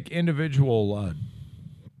can take individual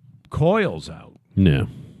coils out, Yeah.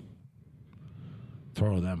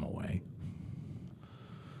 throw them away.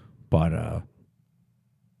 But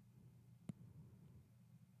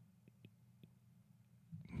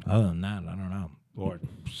other than that, I don't know. Or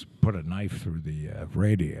put a knife through the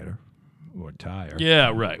radiator or tire.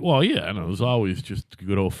 Yeah, right. Well, yeah, I know. There's always just a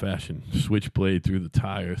good old-fashioned switchblade through the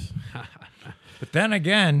tires. But then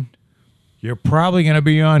again, you're probably going to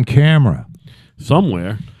be on camera.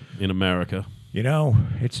 Somewhere in America.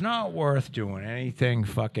 It's not worth doing anything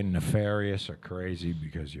fucking nefarious or crazy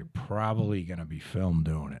because you're probably going to be filmed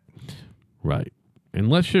doing it. Right.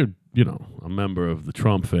 Unless you're, a member of the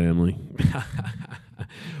Trump family.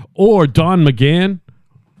 Or Don McGahn.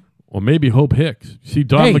 Or maybe Hope Hicks. See,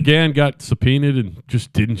 Don McGahn got subpoenaed and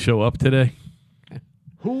just didn't show up today.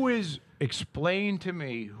 Explain to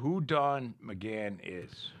me who Don McGahn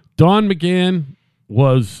is. Don McGahn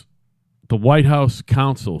was the White House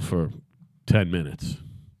counsel for 10 minutes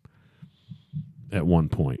at one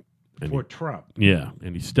point. And For Trump. yeah,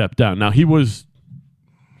 and he stepped down. Now, he was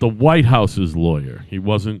the White House's lawyer. He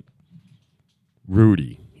wasn't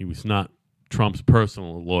Rudy. He was not Trump's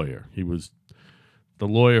personal lawyer. He was the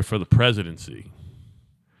lawyer for the presidency.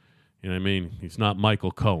 You know what I mean? He's not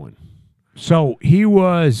Michael Cohen. So he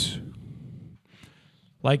was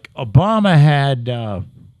Like Obama had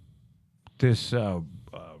this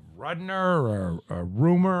Rudner or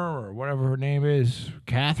Rumor or whatever her name is,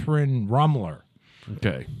 Catherine Rumler.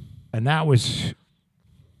 Okay. And that was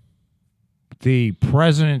the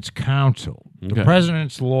president's counsel, the Okay.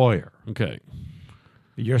 president's lawyer. Okay.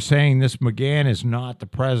 You're saying this McGahn is not the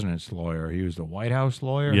president's lawyer. He was the White House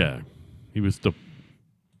lawyer? Yeah. He was the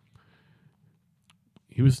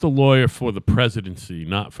lawyer for the presidency,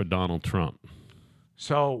 not for Donald Trump.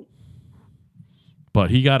 So,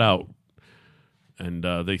 But he got out, and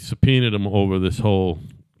they subpoenaed him over this whole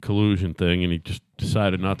collusion thing, and he just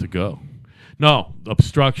decided not to go. No,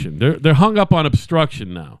 obstruction. They're hung up on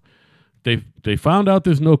obstruction now. They found out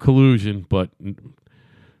there's no collusion, but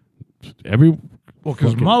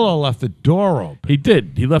because Mueller left the door open. he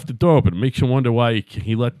did. He left the door open. It makes you wonder why he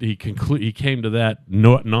came to that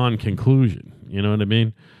non-conclusion. You know what I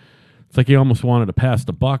mean? It's like he almost wanted to pass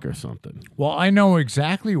the buck or something Well, I know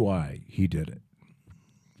exactly why he did it.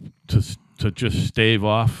 to just stave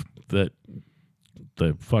off that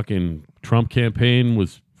the fucking Trump campaign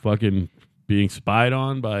was fucking being spied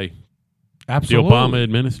on by Absolutely. the Obama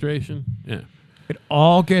administration. Yeah. It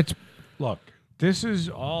all gets... Look, this is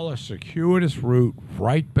all a circuitous route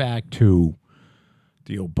right back to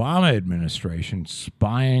the Obama administration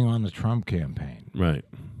spying on the Trump campaign. Right.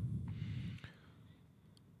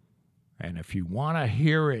 And if you want to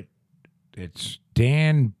hear it, it's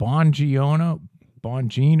Dan Bongino.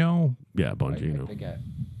 Yeah, Bongino.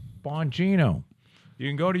 Bongino. You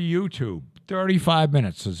can go to YouTube. 35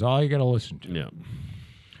 minutes is all you got to listen to. Yeah.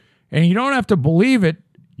 And you don't have to believe it.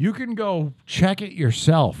 You can go check it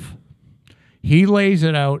yourself. He lays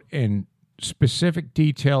it out in specific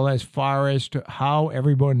detail as far as to how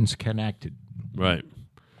everyone's connected. Right.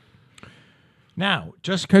 Now,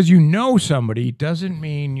 just because you know somebody doesn't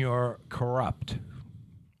mean you're corrupt.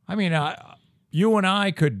 I mean, you and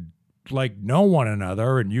I could know one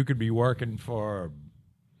another, and you could be working for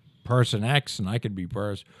person X, and I could be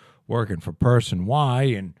working for person Y,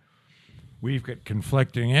 and we've got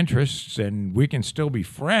conflicting interests, and we can still be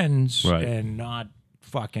friends Right. and not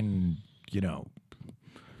fucking,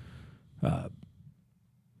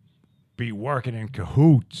 be working in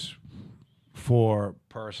cahoots for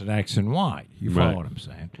person X and Y. You follow Right. what I'm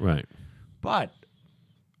saying? Right. But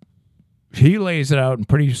he lays it out in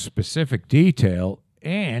pretty specific detail,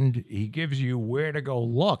 and he gives you where to go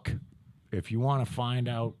look if you want to find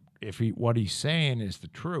out if what he's saying is the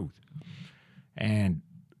truth. And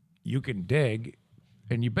you can dig,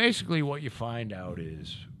 and what you find out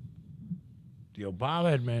is the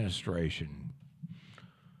Obama administration,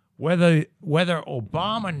 whether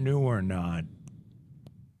Obama knew or not,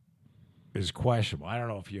 is questionable. I don't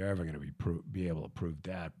know if you're ever going to be able to prove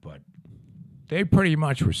that, but they pretty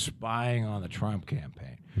much were spying on the Trump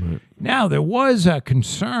campaign. Right. Now, there was a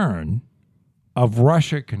concern of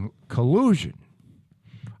Russia collusion.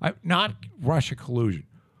 Not Russia collusion,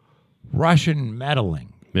 Russian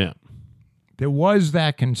meddling. Yeah. There was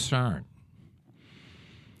that concern.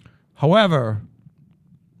 However,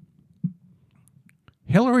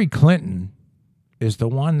 Hillary Clinton is the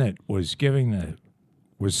one that was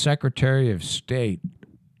was Secretary of State,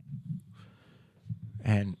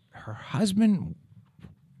 and her husband,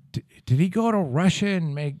 did he go to Russia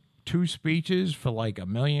and make 2 speeches for like $1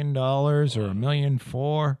 million or $1.4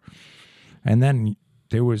 million? And then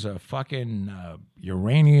there was a fucking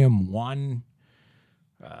uranium one.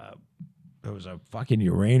 There was a fucking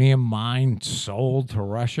uranium mine sold to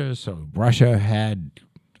Russia, so Russia had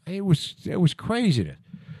it was craziness.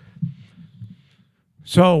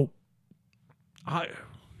 So,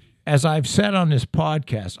 as I've said on this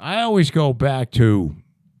podcast, I always go back to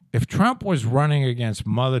if Trump was running against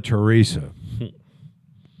Mother Teresa,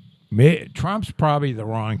 Trump's probably the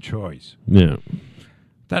wrong choice. Yeah.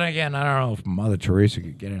 Then again, I don't know if Mother Teresa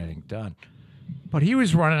could get anything done. But he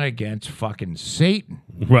was running against fucking Satan.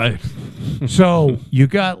 Right. So you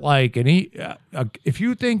got like if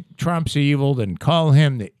you think Trump's evil, then call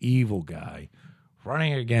him the evil guy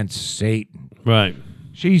running against Satan. Right.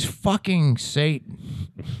 She's fucking Satan.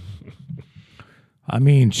 I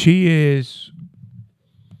mean, she is.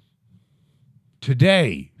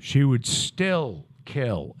 Today, she would still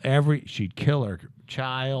kill she'd kill her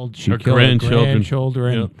child, she'd kill her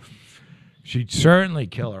grandchildren. Yep. She'd certainly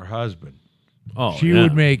kill her husband. Oh, She yeah.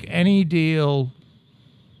 would make any deal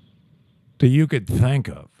that you could think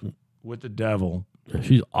of with the devil.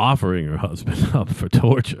 She's offering her husband up for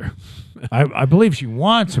torture. I believe she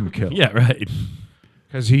wants him killed. Yeah, right.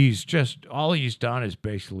 Because all he's done is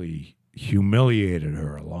basically humiliated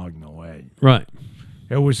her along the way. Right.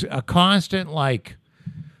 It was a constant,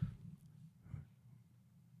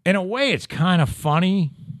 and in a way, it's kind of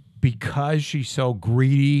funny because she's so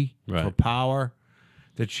greedy for Right. power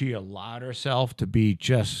that she allowed herself to be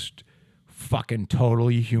just fucking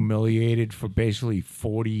totally humiliated for basically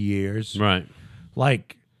 40 years. Right.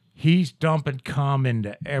 Like, he's dumping cum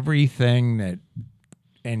into everything that,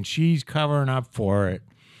 and she's covering up for it.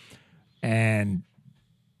 And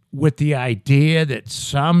with the idea that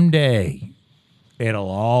someday it'll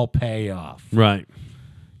all pay off. Right.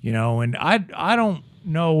 You know, and I don't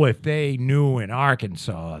know if they knew in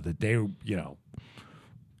Arkansas that they,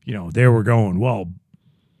 they were going, well,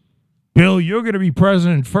 Bill, you're going to be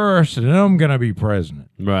president first, and I'm going to be president.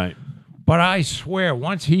 Right. But I swear,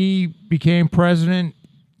 once he became president,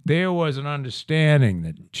 there was an understanding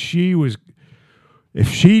that if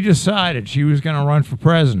she decided she was going to run for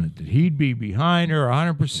president, that he'd be behind her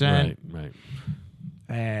 100%. Right.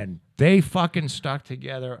 And they fucking stuck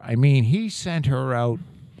together. I mean, he sent her out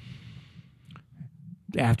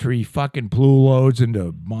after he fucking blew loads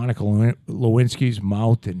into Monica Lewinsky's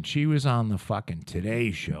mouth, and she was on the fucking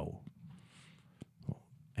Today Show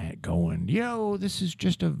and going, this is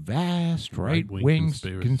just a vast right-wing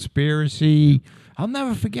conspiracy. I'll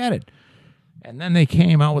never forget it. And then they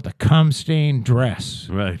came out with a cum-stained dress.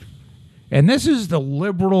 Right. And this is the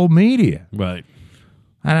liberal media. Right.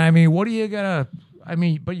 And I mean, what are you going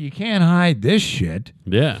to... but you can't hide this shit.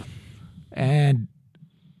 Yeah. And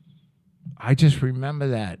I just remember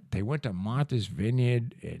that they went to Martha's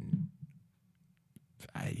Vineyard, and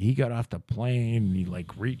he got off the plane, and he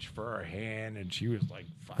reached for her hand, and she was like,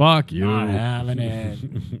 "Fuck you, not having it."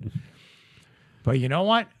 But you know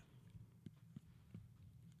what?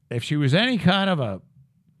 If she was any kind of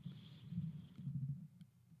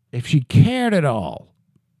if she cared at all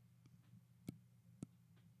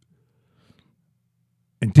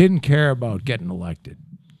and didn't care about getting elected,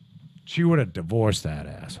 she would have divorced that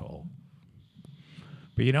asshole.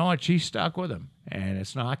 But you know what? She stuck with him. And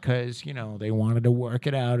it's not because, they wanted to work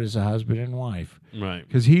it out as a husband and wife. Right.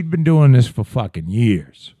 Because he'd been doing this for fucking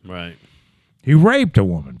years. Right. He raped a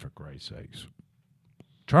woman, for Christ's sakes.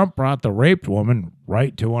 Trump brought the raped woman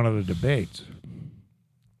right to one of the debates.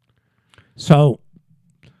 So,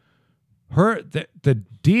 the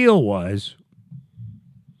deal was,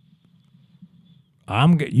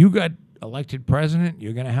 you got elected president,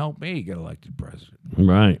 you're going to help me get elected president.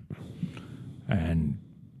 Right. And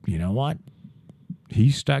you know what? He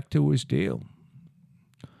stuck to his deal.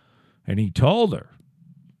 And he told her,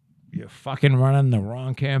 you're fucking running the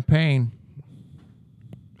wrong campaign,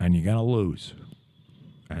 and you're going to lose.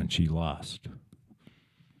 And she lost.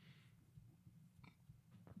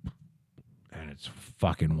 And it's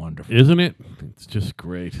fucking wonderful. Isn't it? It's just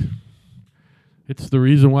great. It's the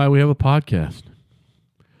reason why we have a podcast.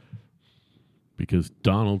 Because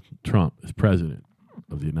Donald Trump is president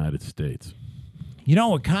of the United States.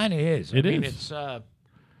 It kind of is. It is. It's,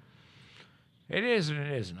 it is and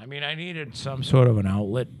it isn't. I mean, I needed some sort of an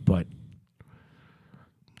outlet, but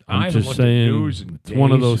I'm just saying it's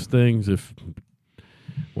one of those things. If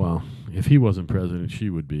he wasn't president, she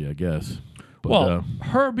would be, I guess. But,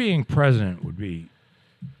 her being president would be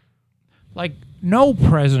no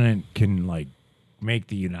president can make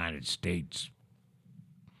the United States.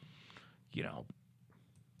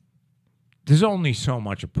 There's only so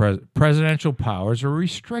much presidential powers are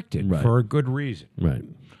restricted for a good reason. Right.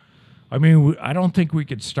 I mean, I don't think we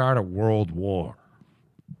could start a world war.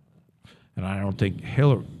 And I don't think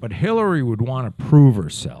Hillary would want to prove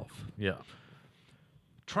herself. Yeah.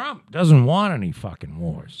 Trump doesn't want any fucking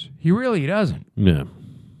wars. He really doesn't. Yeah.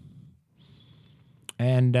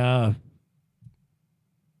 And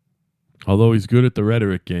although he's good at the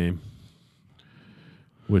rhetoric game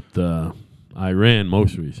with Iran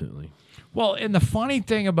most recently. Well, and the funny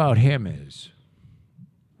thing about him is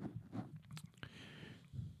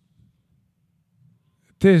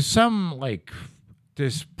there's some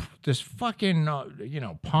this fucking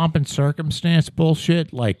pomp and circumstance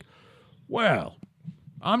bullshit. Well,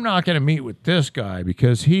 I'm not going to meet with this guy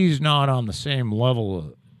because he's not on the same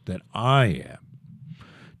level that I am.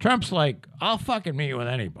 Trump's I'll fucking meet with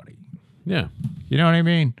anybody. Yeah. You know what I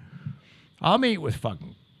mean? I'll meet with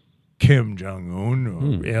fucking Kim Jong-un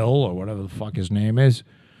or Il or whatever the fuck his name is.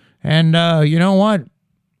 And you know what?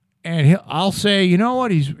 And I'll say, you know what?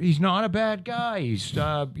 He's not a bad guy. He's,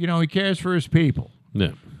 he cares for his people.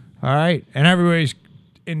 Yeah. All right? And everybody's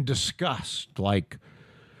in disgust.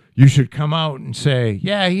 You should come out and say,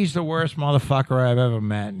 yeah, he's the worst motherfucker I've ever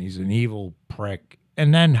met, and he's an evil prick.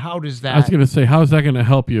 And then how does that... I was going to say, how is that going to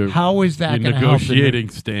help you? How is that going to help... negotiating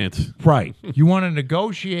stance. Right. You want to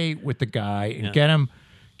negotiate with the guy and get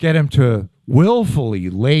him to willfully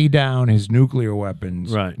lay down his nuclear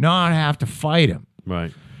weapons, right? Not have to fight him,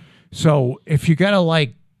 right? So if you got to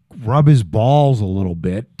like rub his balls a little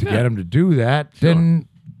bit to get him to do that, then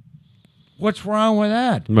what's wrong with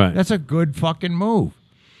that? Right. That's a good fucking move.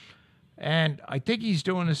 And I think he's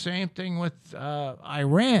doing the same thing with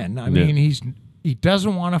Iran. I mean, he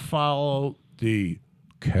doesn't want to follow the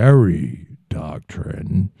Kerry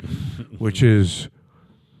doctrine, which is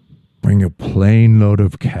bring a plane load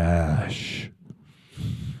of cash,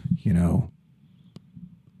 you know,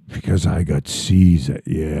 because I got C's at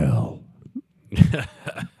Yale.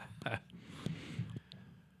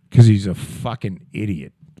 Because he's a fucking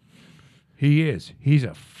idiot. He is. He's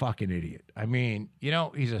a fucking idiot. I mean, you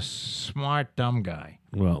know, he's a smart, dumb guy.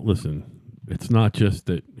 Well, listen, it's not just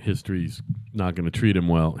that history's not going to treat him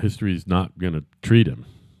well. History's not going to treat him.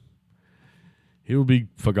 He will be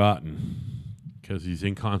forgotten because he's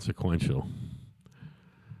inconsequential.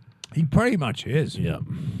 He pretty much is. Yeah.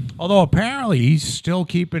 Although apparently he's still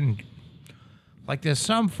keeping, like, there's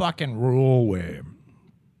some fucking rule where,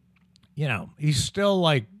 you know, he's still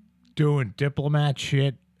like doing diplomat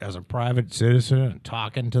shit as a private citizen and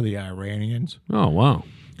talking to the Iranians. Oh, wow.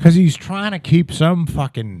 Because he's trying to keep some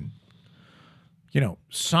fucking, you know,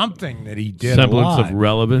 something that he did Semblance alive. of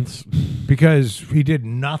relevance. Because he did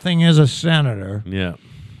nothing as a senator. Yeah.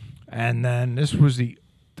 And then this was the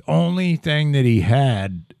only thing that he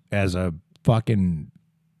had as a fucking,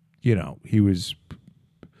 you know, he was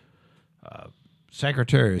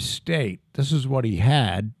Secretary of State. This is what he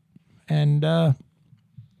had. And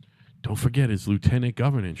don't forget his lieutenant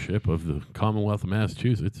governorship of the Commonwealth of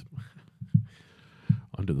Massachusetts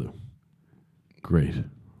under the great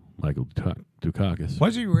Michael Dukakis.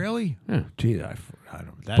 was he really? Yeah. Gee, I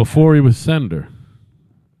don't. That Before he was senator.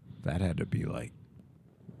 that had to be like.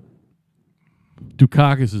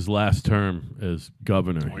 Dukakis' last term as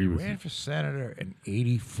governor. He ran for senator in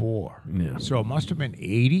 '84. Yeah. So it must have been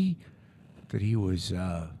 '80 that he was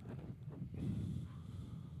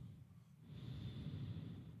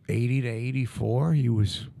 80 to '84. He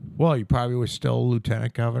was he probably was still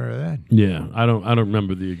lieutenant governor then. Yeah, I don't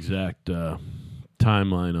remember the exact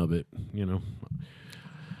timeline of it. You know,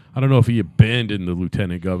 I don't know if he abandoned the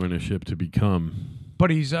lieutenant governorship to become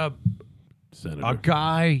But he's a senator.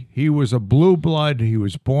 guy. He was a blue blood. He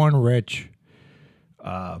was born rich.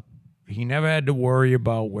 He never had to worry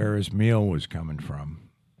about where his meal was coming from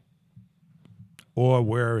or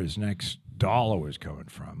where his next dollar was coming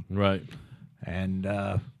from. Right. And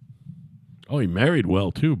Oh, he married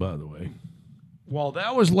well too, by the way. well,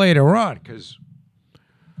 that was later on because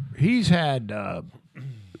he's had a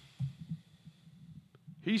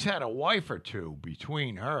wife or two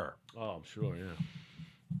between her. Oh, I'm sure.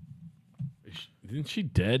 Yeah. Isn't she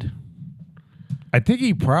dead? I think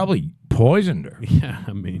he probably poisoned her. Yeah,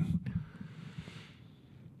 I mean.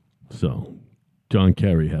 So, John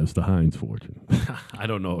Kerry has the Heinz fortune. I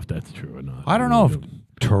don't know if that's true or not. I don't know if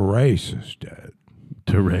Therese is dead.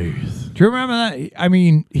 Therese. Do you remember that? I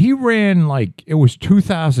mean, he ran like it was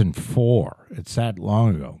 2004. It's that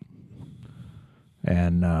long ago.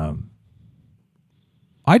 And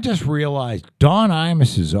I just realized Don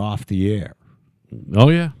Imus is off the air Oh,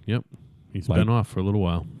 yeah. Yep. He's Like- been off for a little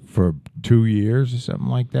while. for 2 years or something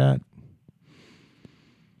like that.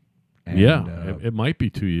 And, Yeah. It might be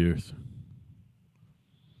 2 years.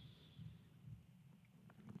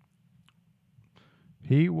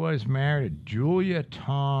 he was married to Julia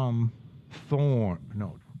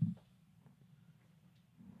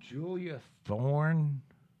Thorne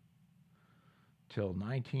till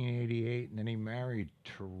 1988, and then he married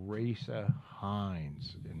Teresa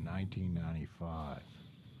Heinz in 1995.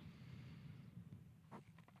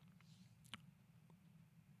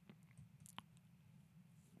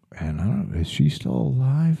 And I don't know, is she still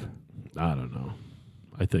alive? I don't know.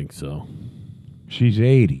 I think so. She's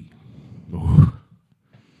 80. Ooh.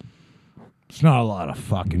 It's not a lot of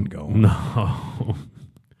fucking going. No.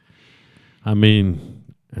 I mean,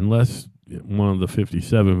 unless one of the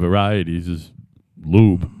 57 varieties is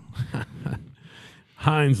lube.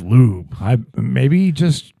 Heinz lube. Maybe he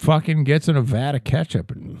just fucking gets in a vat of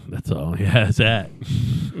ketchup and That's all he has at.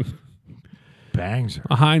 bangs her.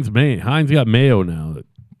 A Heinz mayo. Heinz got mayo now.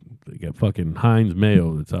 They got fucking Heinz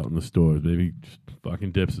mayo that's out in the stores. Maybe he just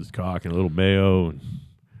fucking dips his cock in a little mayo and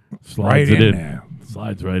slides Right it in in. there.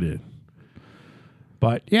 Slides right in.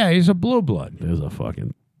 But yeah, he's a blue blood. There's a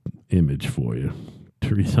fucking image for you.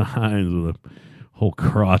 Teresa Heinz with a whole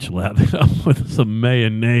crotch lathered up with some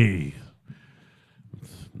mayonnaise.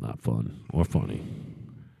 It's not fun or funny.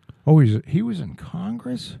 Oh, he was in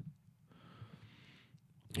Congress?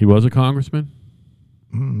 He was a congressman?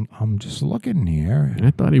 I'm just looking here. I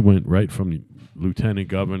thought he went right from lieutenant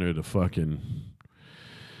governor to fucking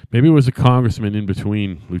Maybe it was a congressman in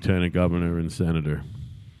between lieutenant governor and senator.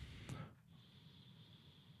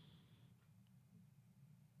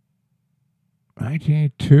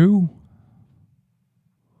 $1982?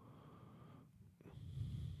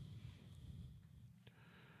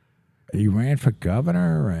 He ran for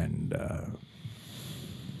governor and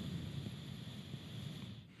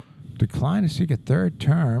declined to seek a third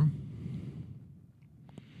term.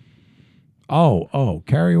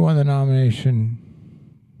 Kerry won the nomination.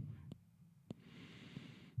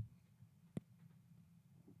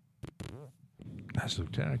 As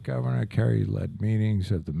lieutenant governor, Kerry led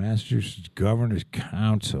meetings of the Massachusetts Governor's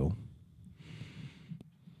Council.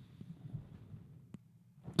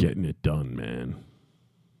 Getting it done, man.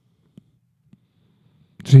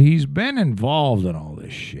 So he's been involved in all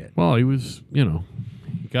this shit. Well, he was, he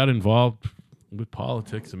got involved with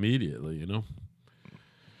politics immediately,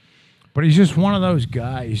 But he's just one of those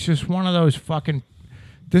guys. He's just one of those fucking...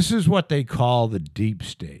 This is what they call the deep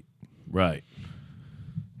state. Right.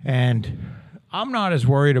 And I'm not as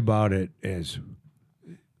worried about it as...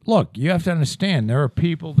 Look, you have to understand, there are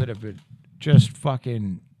people that have been just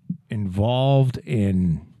fucking involved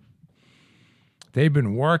in... They've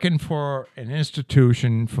been working for an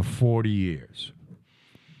institution for 40 years.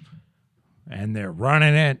 And they're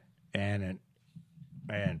running it, and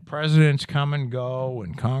presidents come and go,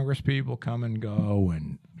 and Congress people come and go,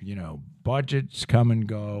 and, budgets come and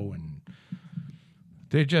go, and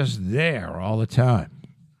they're just there all the time.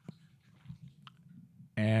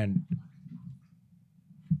 And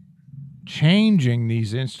changing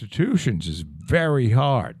these institutions is very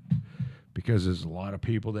hard because there's a lot of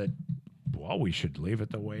people that, we should leave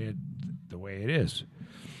it the way it is.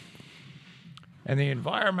 And the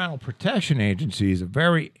Environmental Protection Agency is a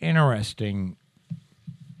very interesting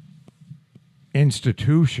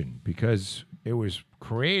institution because it was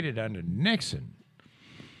created under Nixon.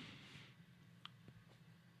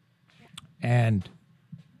 And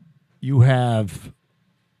you have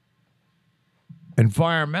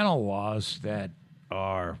environmental laws that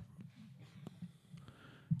are,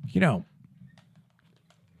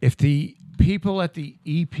 if the people at the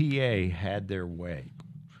EPA had their way,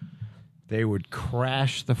 they would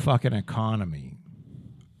crash the fucking economy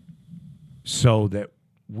so that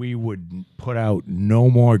we would put out no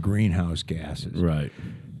more greenhouse gases. Right.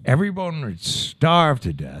 Everyone would starve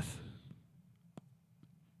to death,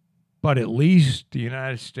 but at least the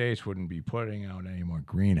United States wouldn't be putting out any more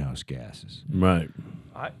greenhouse gases. Right.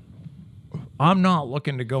 I'm not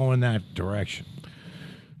looking to go in that direction.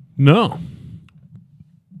 No.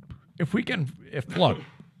 Look,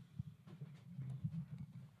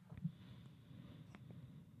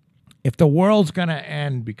 if the world's going to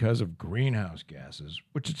end because of greenhouse gases,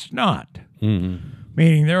 which it's not,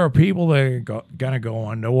 meaning there are people that are going to go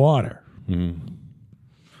underwater. Mm-hmm.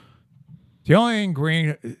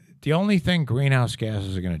 The only thing greenhouse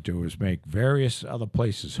gases are going to do is make various other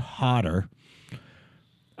places hotter.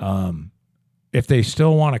 If they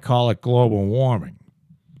still want to call it global warming,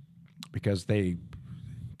 because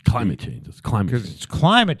climate change. It's climate change. Because it's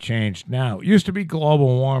climate change now. It used to be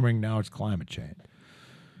global warming. Now it's climate change.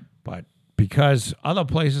 But because other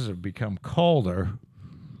places have become colder,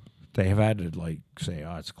 they have had to say,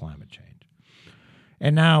 it's climate change.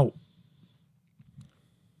 And now,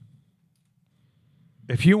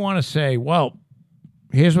 if you want to say, well,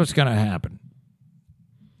 here's what's going to happen.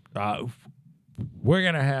 We're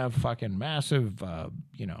going to have fucking massive,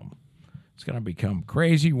 it's going to become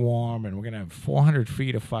crazy warm, and we're going to have 400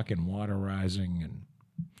 feet of fucking water rising. And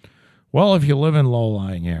well, if you live in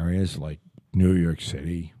low-lying areas like New York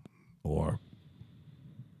City or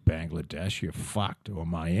Bangladesh, you're fucked, or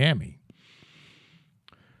Miami,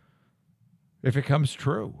 if it comes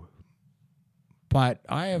true. But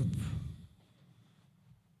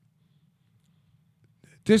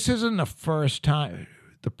this isn't the first time.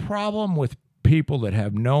 The problem with people that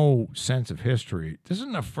have no sense of history, this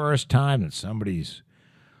isn't the first time that somebody's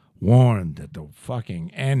warned that the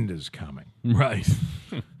fucking end is coming. Right.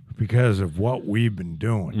 Because of what we've been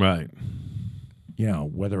doing. Right.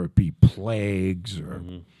 Whether it be plagues or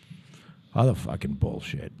other fucking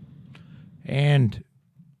bullshit. And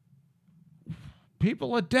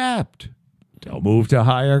people adapt. They'll move to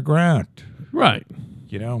higher ground. Right.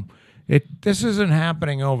 This isn't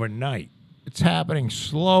happening overnight. It's happening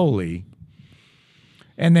slowly.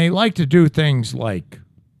 And they like to do things like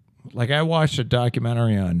I watched a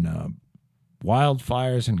documentary on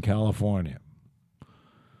wildfires in California.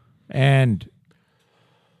 And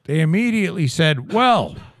they immediately said,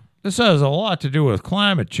 well, this has a lot to do with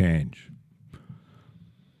climate change.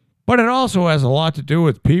 But it also has a lot to do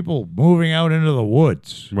with people moving out into the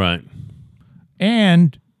woods. Right.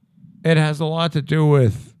 And It has a lot to do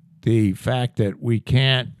with the fact that we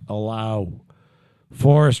can't allow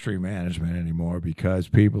forestry management anymore because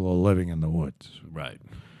people are living in the woods. Right.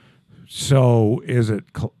 So is it,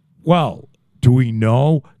 well, do we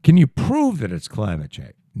know? Can you prove that it's climate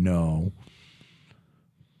change? No.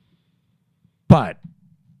 But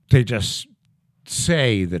they just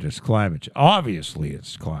say that it's climate change. Obviously,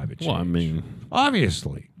 it's climate change. Well, I mean,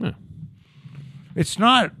 obviously. yeah. It's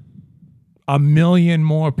not a million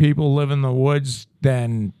more people live in the woods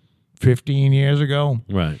than 15 years ago.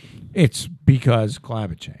 Right. It's because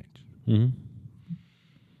climate change. Mm-hmm.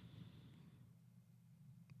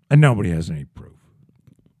 And nobody has any proof.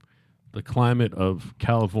 The climate of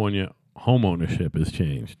California home ownership has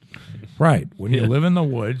changed. Right. When you Yeah. live in the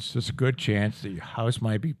woods, there's a good chance that your house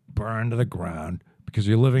might be burned to the ground because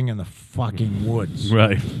you're living in the fucking woods.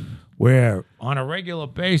 Right. Where on a regular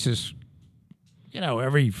basis,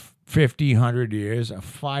 every 50, 100 years, a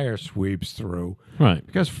fire sweeps through. Right.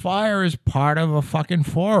 Because fire is part of a fucking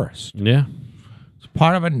forest. Yeah. It's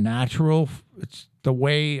part of a natural, it's the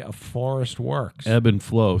way a forest works. Ebb and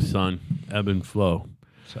flow, son. Ebb and flow.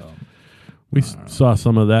 So, We saw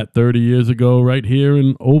some of that 30 years ago right here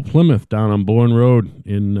in Old Plymouth down on Bourne Road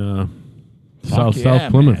in South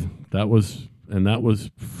Plymouth. man. That was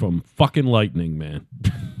from fucking lightning, man.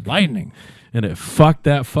 lightning. And it fucked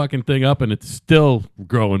that fucking thing up, and it's still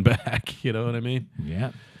growing back. You know what I mean?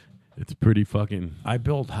 Yeah. It's pretty fucking... I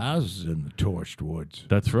built houses in the torched woods.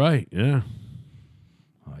 That's right, yeah.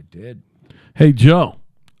 I did. Hey, Joe,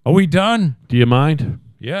 Are we done? do you mind?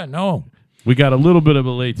 Yeah, no. We got a little bit of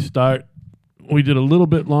a late start. We did a little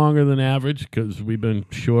bit longer than average because we've been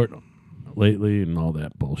short lately and all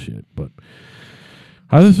that bullshit. But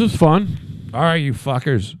this is fun. All right, you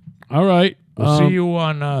fuckers. All right. We'll see you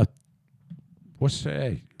on, what's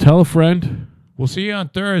today? Tell a friend. We'll see you on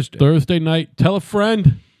Thursday. Thursday night. Tell a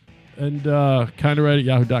friend. And kinda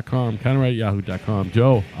right@yahoo.com. Kinda right@yahoo.com.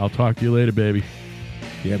 Joe, I'll talk to you later, baby.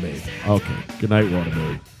 Yeah, baby. Okay. Good night, Water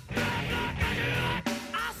Baby.